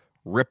Bag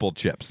Ripple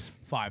Chips.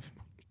 5.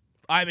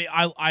 I mean,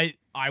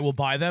 I will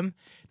buy them.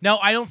 No,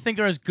 I don't think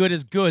they're as good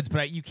as Goods,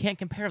 but you can't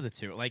compare the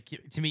two. Like,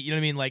 to me, you know what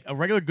I mean? Like, a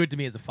regular Good to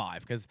me is a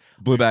 5 because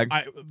Blue Bag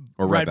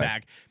or red Red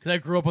Bag? because I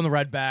grew up on the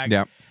Red Bag.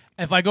 Yeah.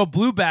 If I go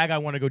Blue Bag, I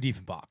want to go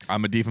Diefenbach.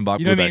 I'm a Diefenbach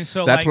You know Blue what I Bag. mean?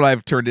 So, that's like- what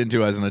I've turned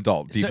into as an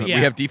adult. So, yeah.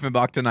 We have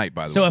Diefenbach tonight,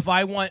 by the So way. if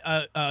I want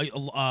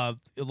a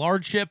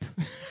large chip,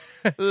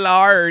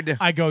 Lard.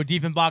 I go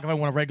Diefenbach. If I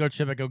want a regular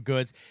chip, I go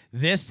Goods.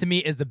 This to me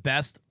is the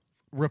best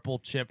ruffle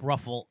chip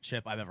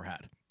I've ever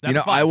had. That's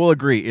a 5. I will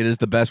agree. It is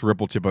the best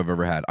Ripple chip I've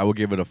ever had. I will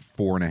give it a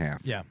 4.5.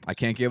 Yeah. I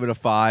can't give it a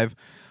 5.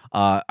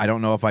 I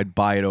don't know if I'd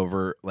buy it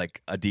over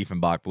like a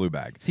Diefenbach Blue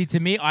Bag. See, to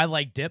me, I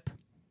like dip,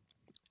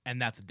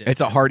 and that's a dip.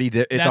 It's a hearty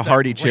dip. It's That's a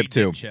hearty great chip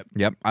too. dip chip.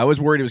 Yep. I was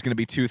worried it was going to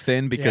be too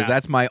thin because Yeah.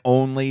 that's my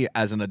only,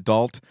 as an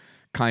adult,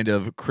 kind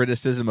of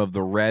criticism of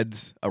the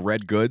Reds,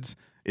 red goods,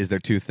 is they're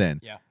too thin.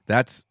 Yeah.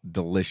 That's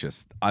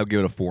delicious. I'll give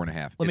it a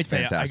 4.5. Let me It's tell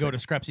fantastic. you, I go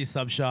to Screpsy's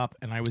Sub Shop,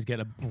 and I always get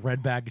a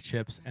red bag of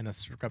chips and a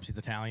Screpsy's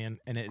Italian,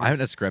 and I haven't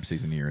had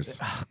Screpsy's in years.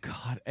 Oh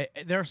God,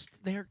 they're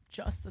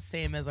just the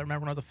same as I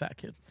remember when I was a fat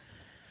kid.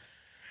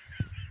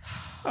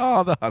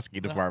 Oh, the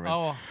Husky department.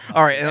 Oh,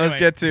 all right, and let's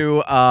anyway. get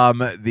to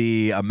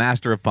the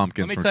Master of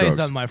Pumpkins. Let me from tell you Trogs.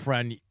 something, my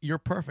friend. You're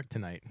perfect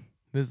tonight.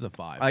 This is a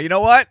 5. You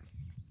know what?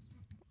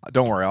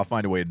 Don't worry, I'll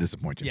find a way to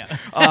disappoint you.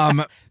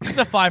 Yeah. It's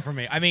a 5 for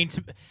me. I mean,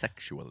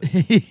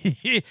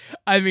 sexually.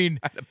 I mean,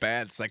 I had a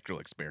bad sexual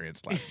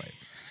experience last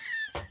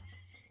night.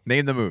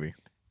 Name the movie.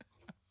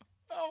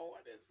 Oh,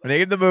 what is that?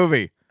 Name the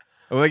movie.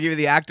 I'm going to give you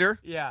the actor.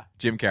 Yeah.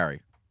 Jim Carrey.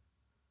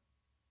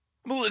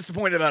 I'm a little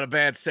disappointed about a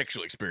bad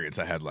sexual experience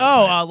I had last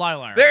Oh, night.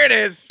 Liar. There it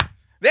is.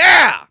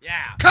 Yeah.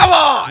 Yeah. Come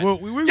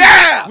on. We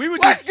yeah. We would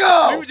Let's do,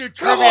 go. We would do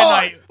Come trivia on.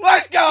 night.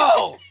 Let's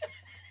go.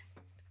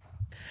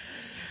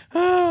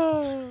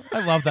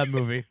 I love that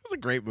movie. It's a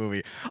great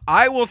movie.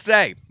 I will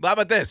say, how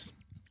about this?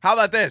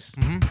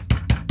 Mm-hmm.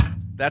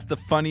 That's the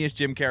funniest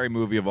Jim Carrey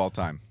movie of all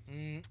time.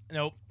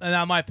 Nope.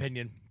 Not my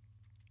opinion.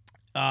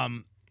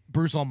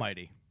 Bruce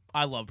Almighty.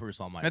 I love Bruce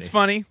Almighty. That's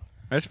funny.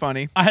 That's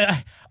funny.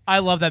 I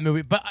love that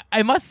movie, but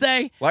I must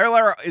say, Liar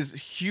Liar is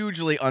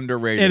hugely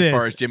underrated It as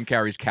far is. as Jim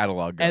Carrey's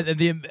catalog goes.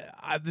 and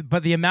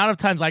but the amount of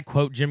times I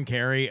quote Jim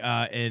Carrey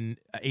in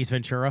Ace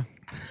Ventura.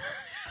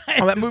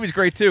 Oh, that movie's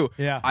great too.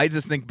 Yeah. I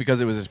just think because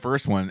it was his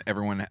first one,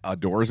 everyone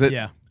adores it.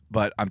 Yeah.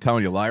 But I'm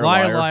telling you, Liar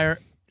Liar.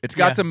 It's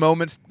got Yeah. some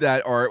moments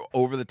that are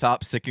over the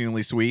top,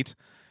 sickeningly sweet,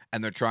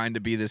 and they're trying to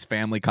be this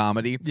family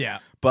comedy. Yeah.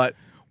 But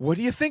what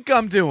do you think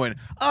I'm doing?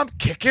 I'm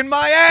kicking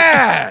my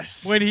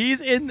ass When he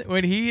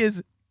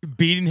is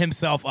beating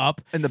himself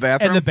up in the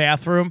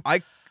bathroom.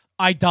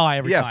 I die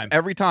every yes, time.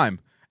 every time.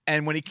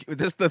 And when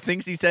just the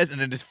things he says, and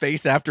then his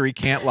face after he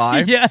can't lie.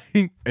 Yeah.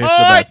 It's the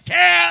I best.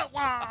 can't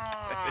lie.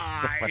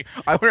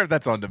 I wonder if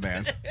that's on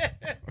demand.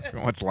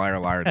 What's Liar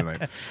Liar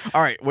tonight?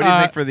 All right, what do you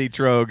think for the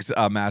Trogs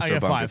Master I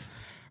of get Pumpkins?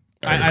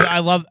 5. I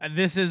love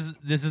this is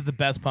the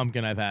best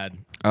pumpkin I've had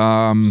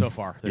so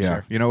far this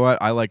year. You know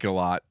what? I like it a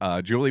lot.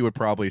 Julie would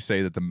probably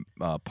say that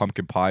the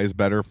pumpkin pie is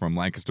better from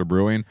Lancaster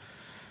Brewing.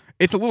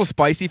 It's a little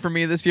spicy for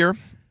me this year.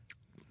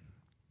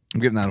 I'm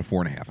giving that a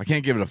 4.5. I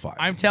can't give it a 5.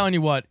 I'm telling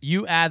you what,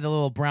 you add the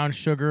little brown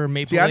sugar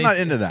maple. See, I'm leaf, not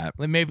into that.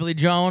 Maple Leaf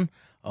Joan.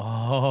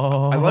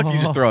 Oh, I love you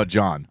just throw out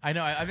John. I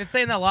know. I've been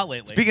saying that a lot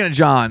lately. Speaking of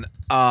John,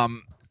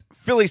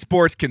 Philly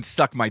sports can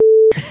suck my.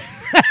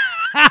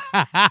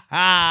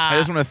 I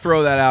just want to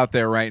throw that out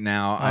there right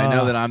now. I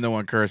know that I'm the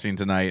one cursing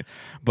tonight,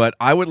 but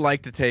I would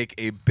like to take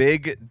a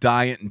big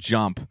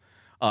dump,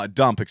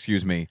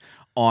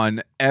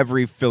 on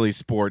every Philly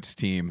sports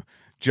team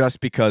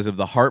just because of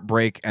the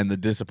heartbreak and the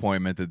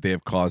disappointment that they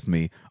have caused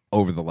me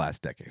over the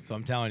last decade. So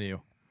I'm telling you,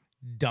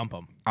 dump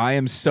them. I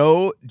am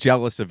so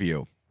jealous of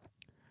you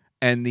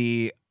and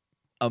the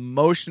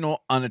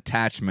emotional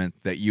unattachment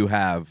that you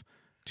have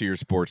to your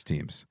sports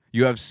teams.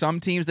 You have some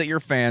teams that you're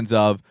fans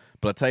of,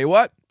 but I'll tell you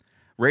what,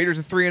 Raiders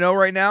are 3-0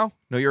 right now.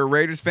 No, you're a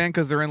Raiders fan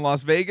because they're in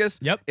Las Vegas.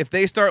 Yep. If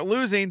they start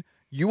losing,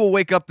 you will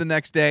wake up the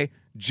next day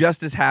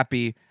just as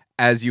happy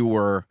as you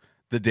were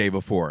the day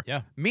before.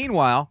 Yeah.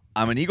 Meanwhile,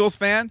 I'm an Eagles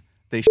fan.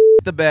 They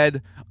the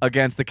bed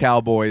against the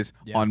Cowboys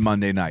on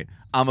Monday night.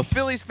 I'm a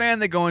Phillies fan.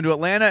 They go into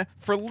Atlanta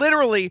for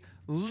literally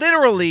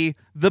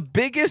the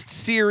biggest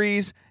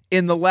series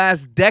in the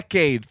last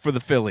decade for the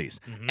Phillies.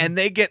 And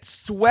they get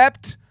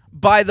swept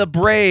by the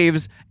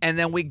Braves, and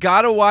then we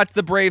got to watch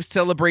the Braves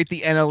celebrate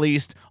the NL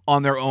East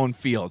on their own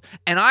field.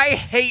 And I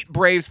hate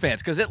Braves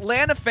fans because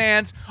Atlanta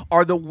fans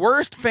are the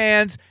worst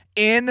fans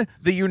in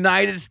the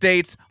United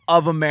States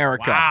of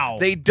America. Wow.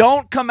 They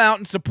don't come out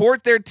and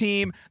support their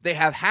team. They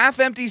have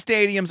half-empty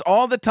stadiums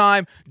all the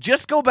time.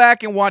 Just go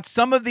back and watch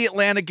some of the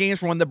Atlanta games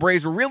from when the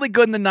Braves were really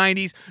good in the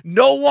 90s.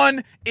 No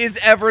one is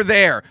ever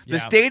there. The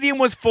stadium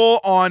was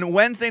full on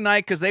Wednesday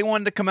night because they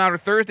wanted to come out, or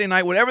Thursday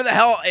night, whatever the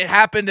hell it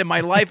happened, and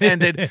my life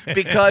ended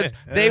because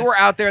they were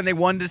out there and they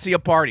wanted to see a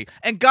party.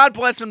 And God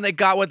bless them, they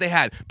got what they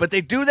had. But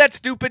they do that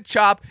stupid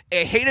chop.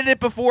 I hated it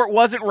before it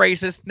wasn't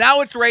racist. Now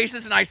it's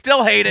racist, and I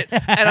still hate it.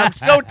 And I'm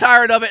so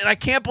tired of it, and I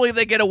can't believe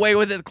they get away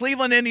with it. The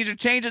Cleveland Indians are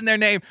changing their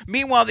name.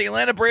 Meanwhile, the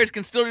Atlanta Braves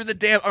can still do the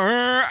damn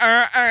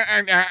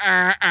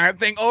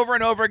thing over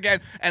and over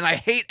again. And I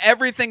hate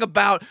everything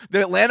about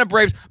the Atlanta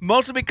Braves,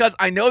 mostly because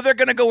I know they're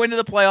going to go into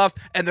the playoffs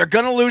and they're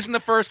going to lose in the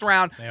first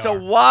round. So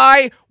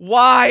why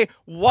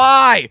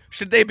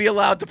should they be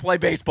allowed to play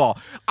baseball?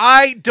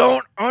 I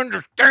don't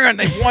understand.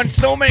 They've won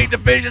so many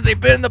divisions. They've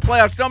been in the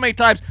playoffs so many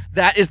times.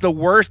 That is the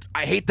worst.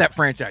 I hate that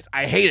franchise.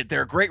 I hate it.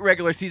 They're a great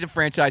regular season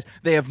franchise.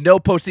 They have no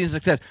postseason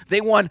success.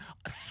 They won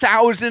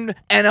 1,000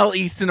 NL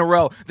East in a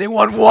row. They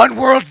won one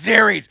World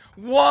Series.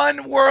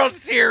 One World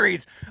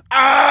Series.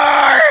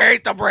 I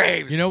hate the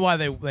Braves. You know why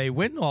they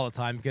win all the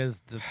time?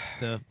 Because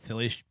the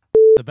Phillies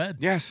the bed.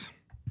 Yes.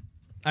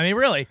 I mean,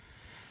 really.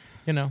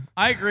 You know,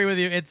 I agree with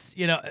you. It's,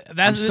 you know,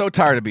 that's I'm so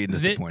tired of being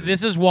disappointed.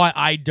 This is why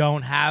I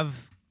don't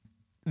have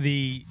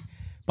the.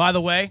 By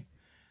the way,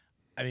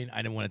 I mean, I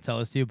didn't want to tell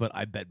this to you, but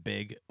I bet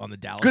big on the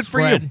Dallas Good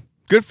for spread. you.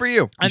 Good for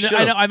you. I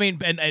know. I mean,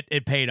 and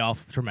it paid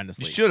off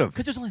tremendously. You should have.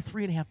 Because there's only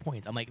 3.5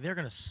 points. I'm like, they're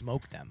gonna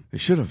smoke them. They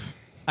should have.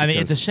 I mean,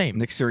 it's a shame.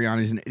 Nick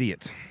Sirianni's an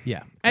idiot.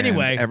 Yeah.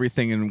 Anyway, And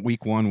everything in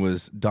week 1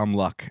 was dumb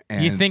luck.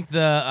 And you think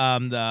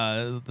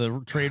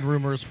the trade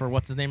rumors for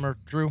what's his name are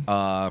true?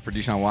 For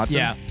Deshaun Watson?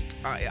 Yeah.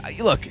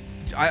 Look,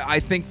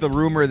 I think the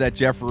rumor that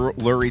Jeff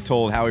Lurie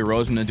told Howie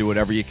Roseman to do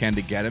whatever you can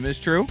to get him is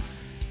true.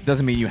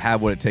 Doesn't mean you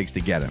have what it takes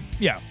to get him.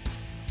 Yeah.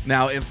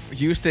 Now, if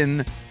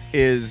Houston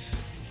is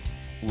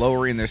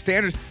lowering their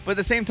standards, but at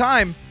the same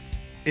time,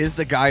 is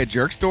the guy a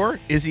jerk store?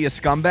 Is he a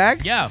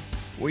scumbag? Yeah.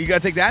 Well, you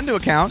got to take that into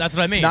account. That's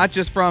what I mean. Not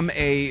just from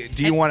a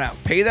do you want to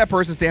pay that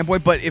person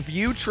standpoint, but if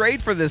you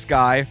trade for this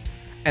guy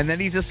and then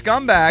he's a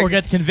scumbag Or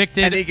gets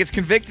convicted. and he gets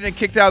convicted and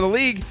kicked out of the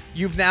league,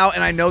 you've now,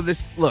 and I know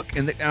this, look,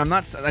 and I'm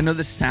not, I know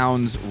this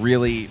sounds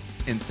really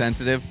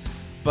insensitive,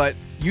 but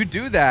you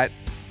do that,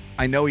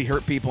 I know he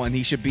hurt people and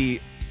he should be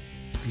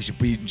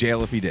in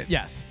jail if he did.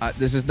 Yes.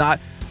 This is not,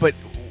 but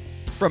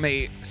from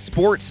a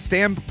sports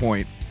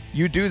standpoint,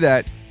 you do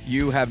that,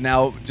 you have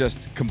now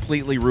just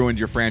completely ruined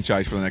your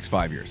franchise for the next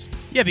 5 years.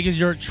 Yeah, because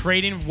you're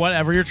trading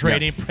whatever you're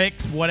trading,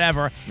 picks,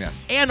 whatever.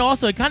 Yes. And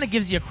also, it kind of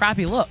gives you a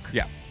crappy look.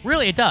 Yeah.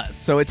 Really, it does.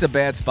 So it's a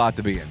bad spot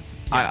to be in.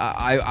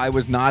 I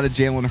was not a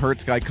Jalen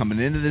Hurts guy coming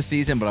into this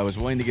season, but I was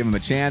willing to give him a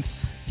chance.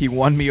 He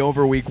won me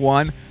over week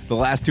 1. The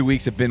last 2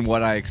 weeks have been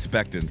what I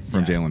expected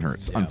from Jalen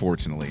Hurts,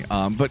 unfortunately.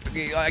 But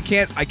I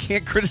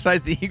can't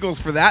criticize the Eagles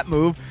for that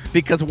move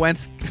because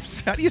Wentz.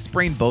 How do you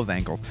sprain both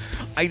ankles?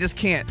 I just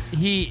can't.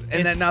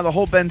 Then now the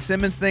whole Ben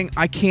Simmons thing,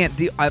 I can't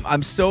deal.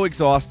 I'm so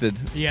exhausted.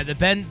 Yeah,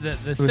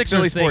 the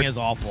Sixers thing is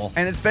awful.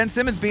 And it's Ben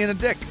Simmons being a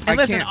dick. And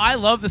listen, I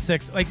love the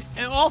Sixers. Like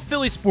in all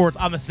Philly sports,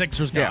 I'm a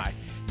Sixers guy. Yeah.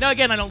 Now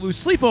again, I don't lose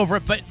sleep over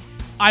it, but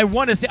I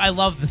want to say I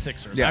love the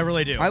Sixers. Yeah. I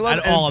really do. I love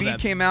it. All of Embiid them.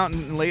 came out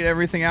and laid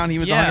everything out, and he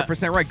was Yeah.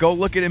 100% right. Go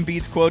look at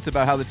Embiid's quotes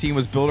about how the team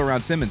was built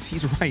around Simmons.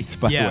 He's right,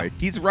 by the way.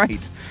 He's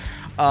right.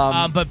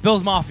 But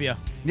Bills Mafia.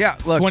 Yeah,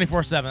 look.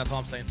 24/7. That's all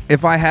I'm saying.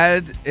 If I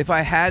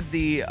had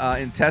the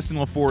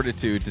intestinal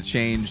fortitude to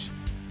change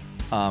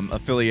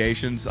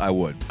affiliations, I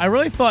would. I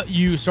really thought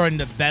you starting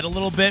to bet a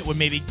little bit would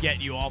maybe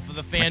get you off of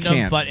the fandom,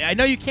 can't. but I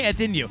know you can't.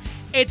 It's in you.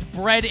 It's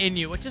bred in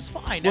you, which is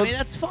fine. Well, I mean,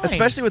 that's fine.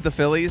 Especially with the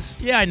Phillies.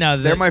 Yeah, I know.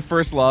 They're my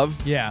first love.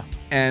 Yeah.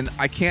 And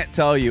I can't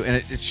tell you,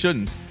 and it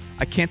shouldn't.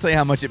 I can't tell you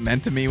how much it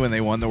meant to me when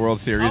they won the World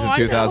Series in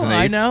 2008.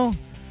 I know.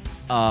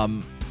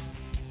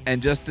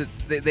 And just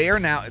they are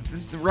now.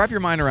 Wrap your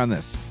mind around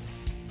this.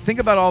 Think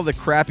about all the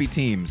crappy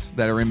teams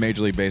that are in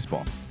Major League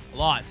Baseball. A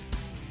lot.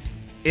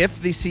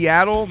 If the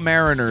Seattle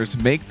Mariners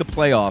make the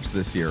playoffs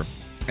this year,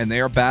 and they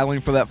are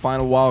battling for that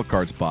final wild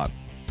card spot,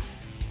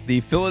 the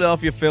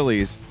Philadelphia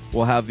Phillies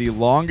will have the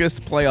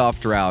longest playoff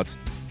drought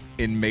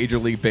in Major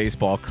League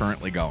Baseball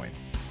currently going.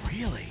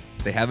 Really?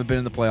 They haven't been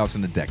in the playoffs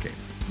in a decade.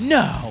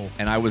 No.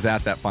 And I was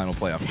at that final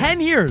playoff 10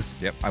 game. years.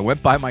 Yep. I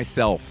went by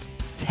myself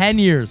 10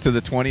 years. to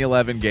the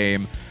 2011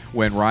 game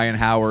when Ryan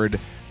Howard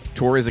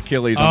tore his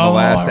Achilles on the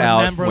last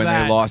out when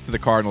they lost to the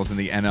Cardinals in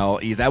the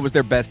NL East. That was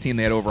their best team.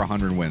 They had over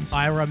 100 wins.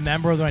 I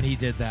remember when he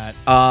did that.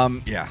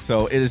 Yeah,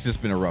 so it has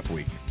just been a rough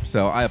week.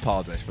 So I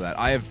apologize for that.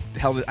 I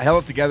held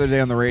it together today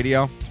on the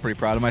radio. I was pretty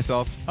proud of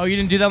myself. Oh, you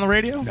didn't do that on the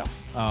radio? No.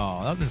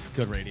 Oh, that was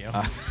good radio.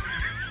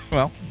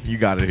 Well, you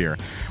got it here.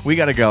 We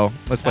got to go.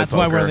 Let's play That's poker.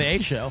 why we're the A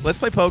show. Let's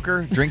play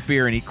poker, drink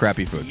beer, and eat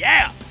crappy food.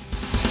 Yeah.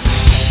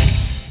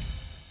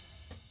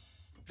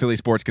 Philly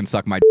sports can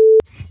suck my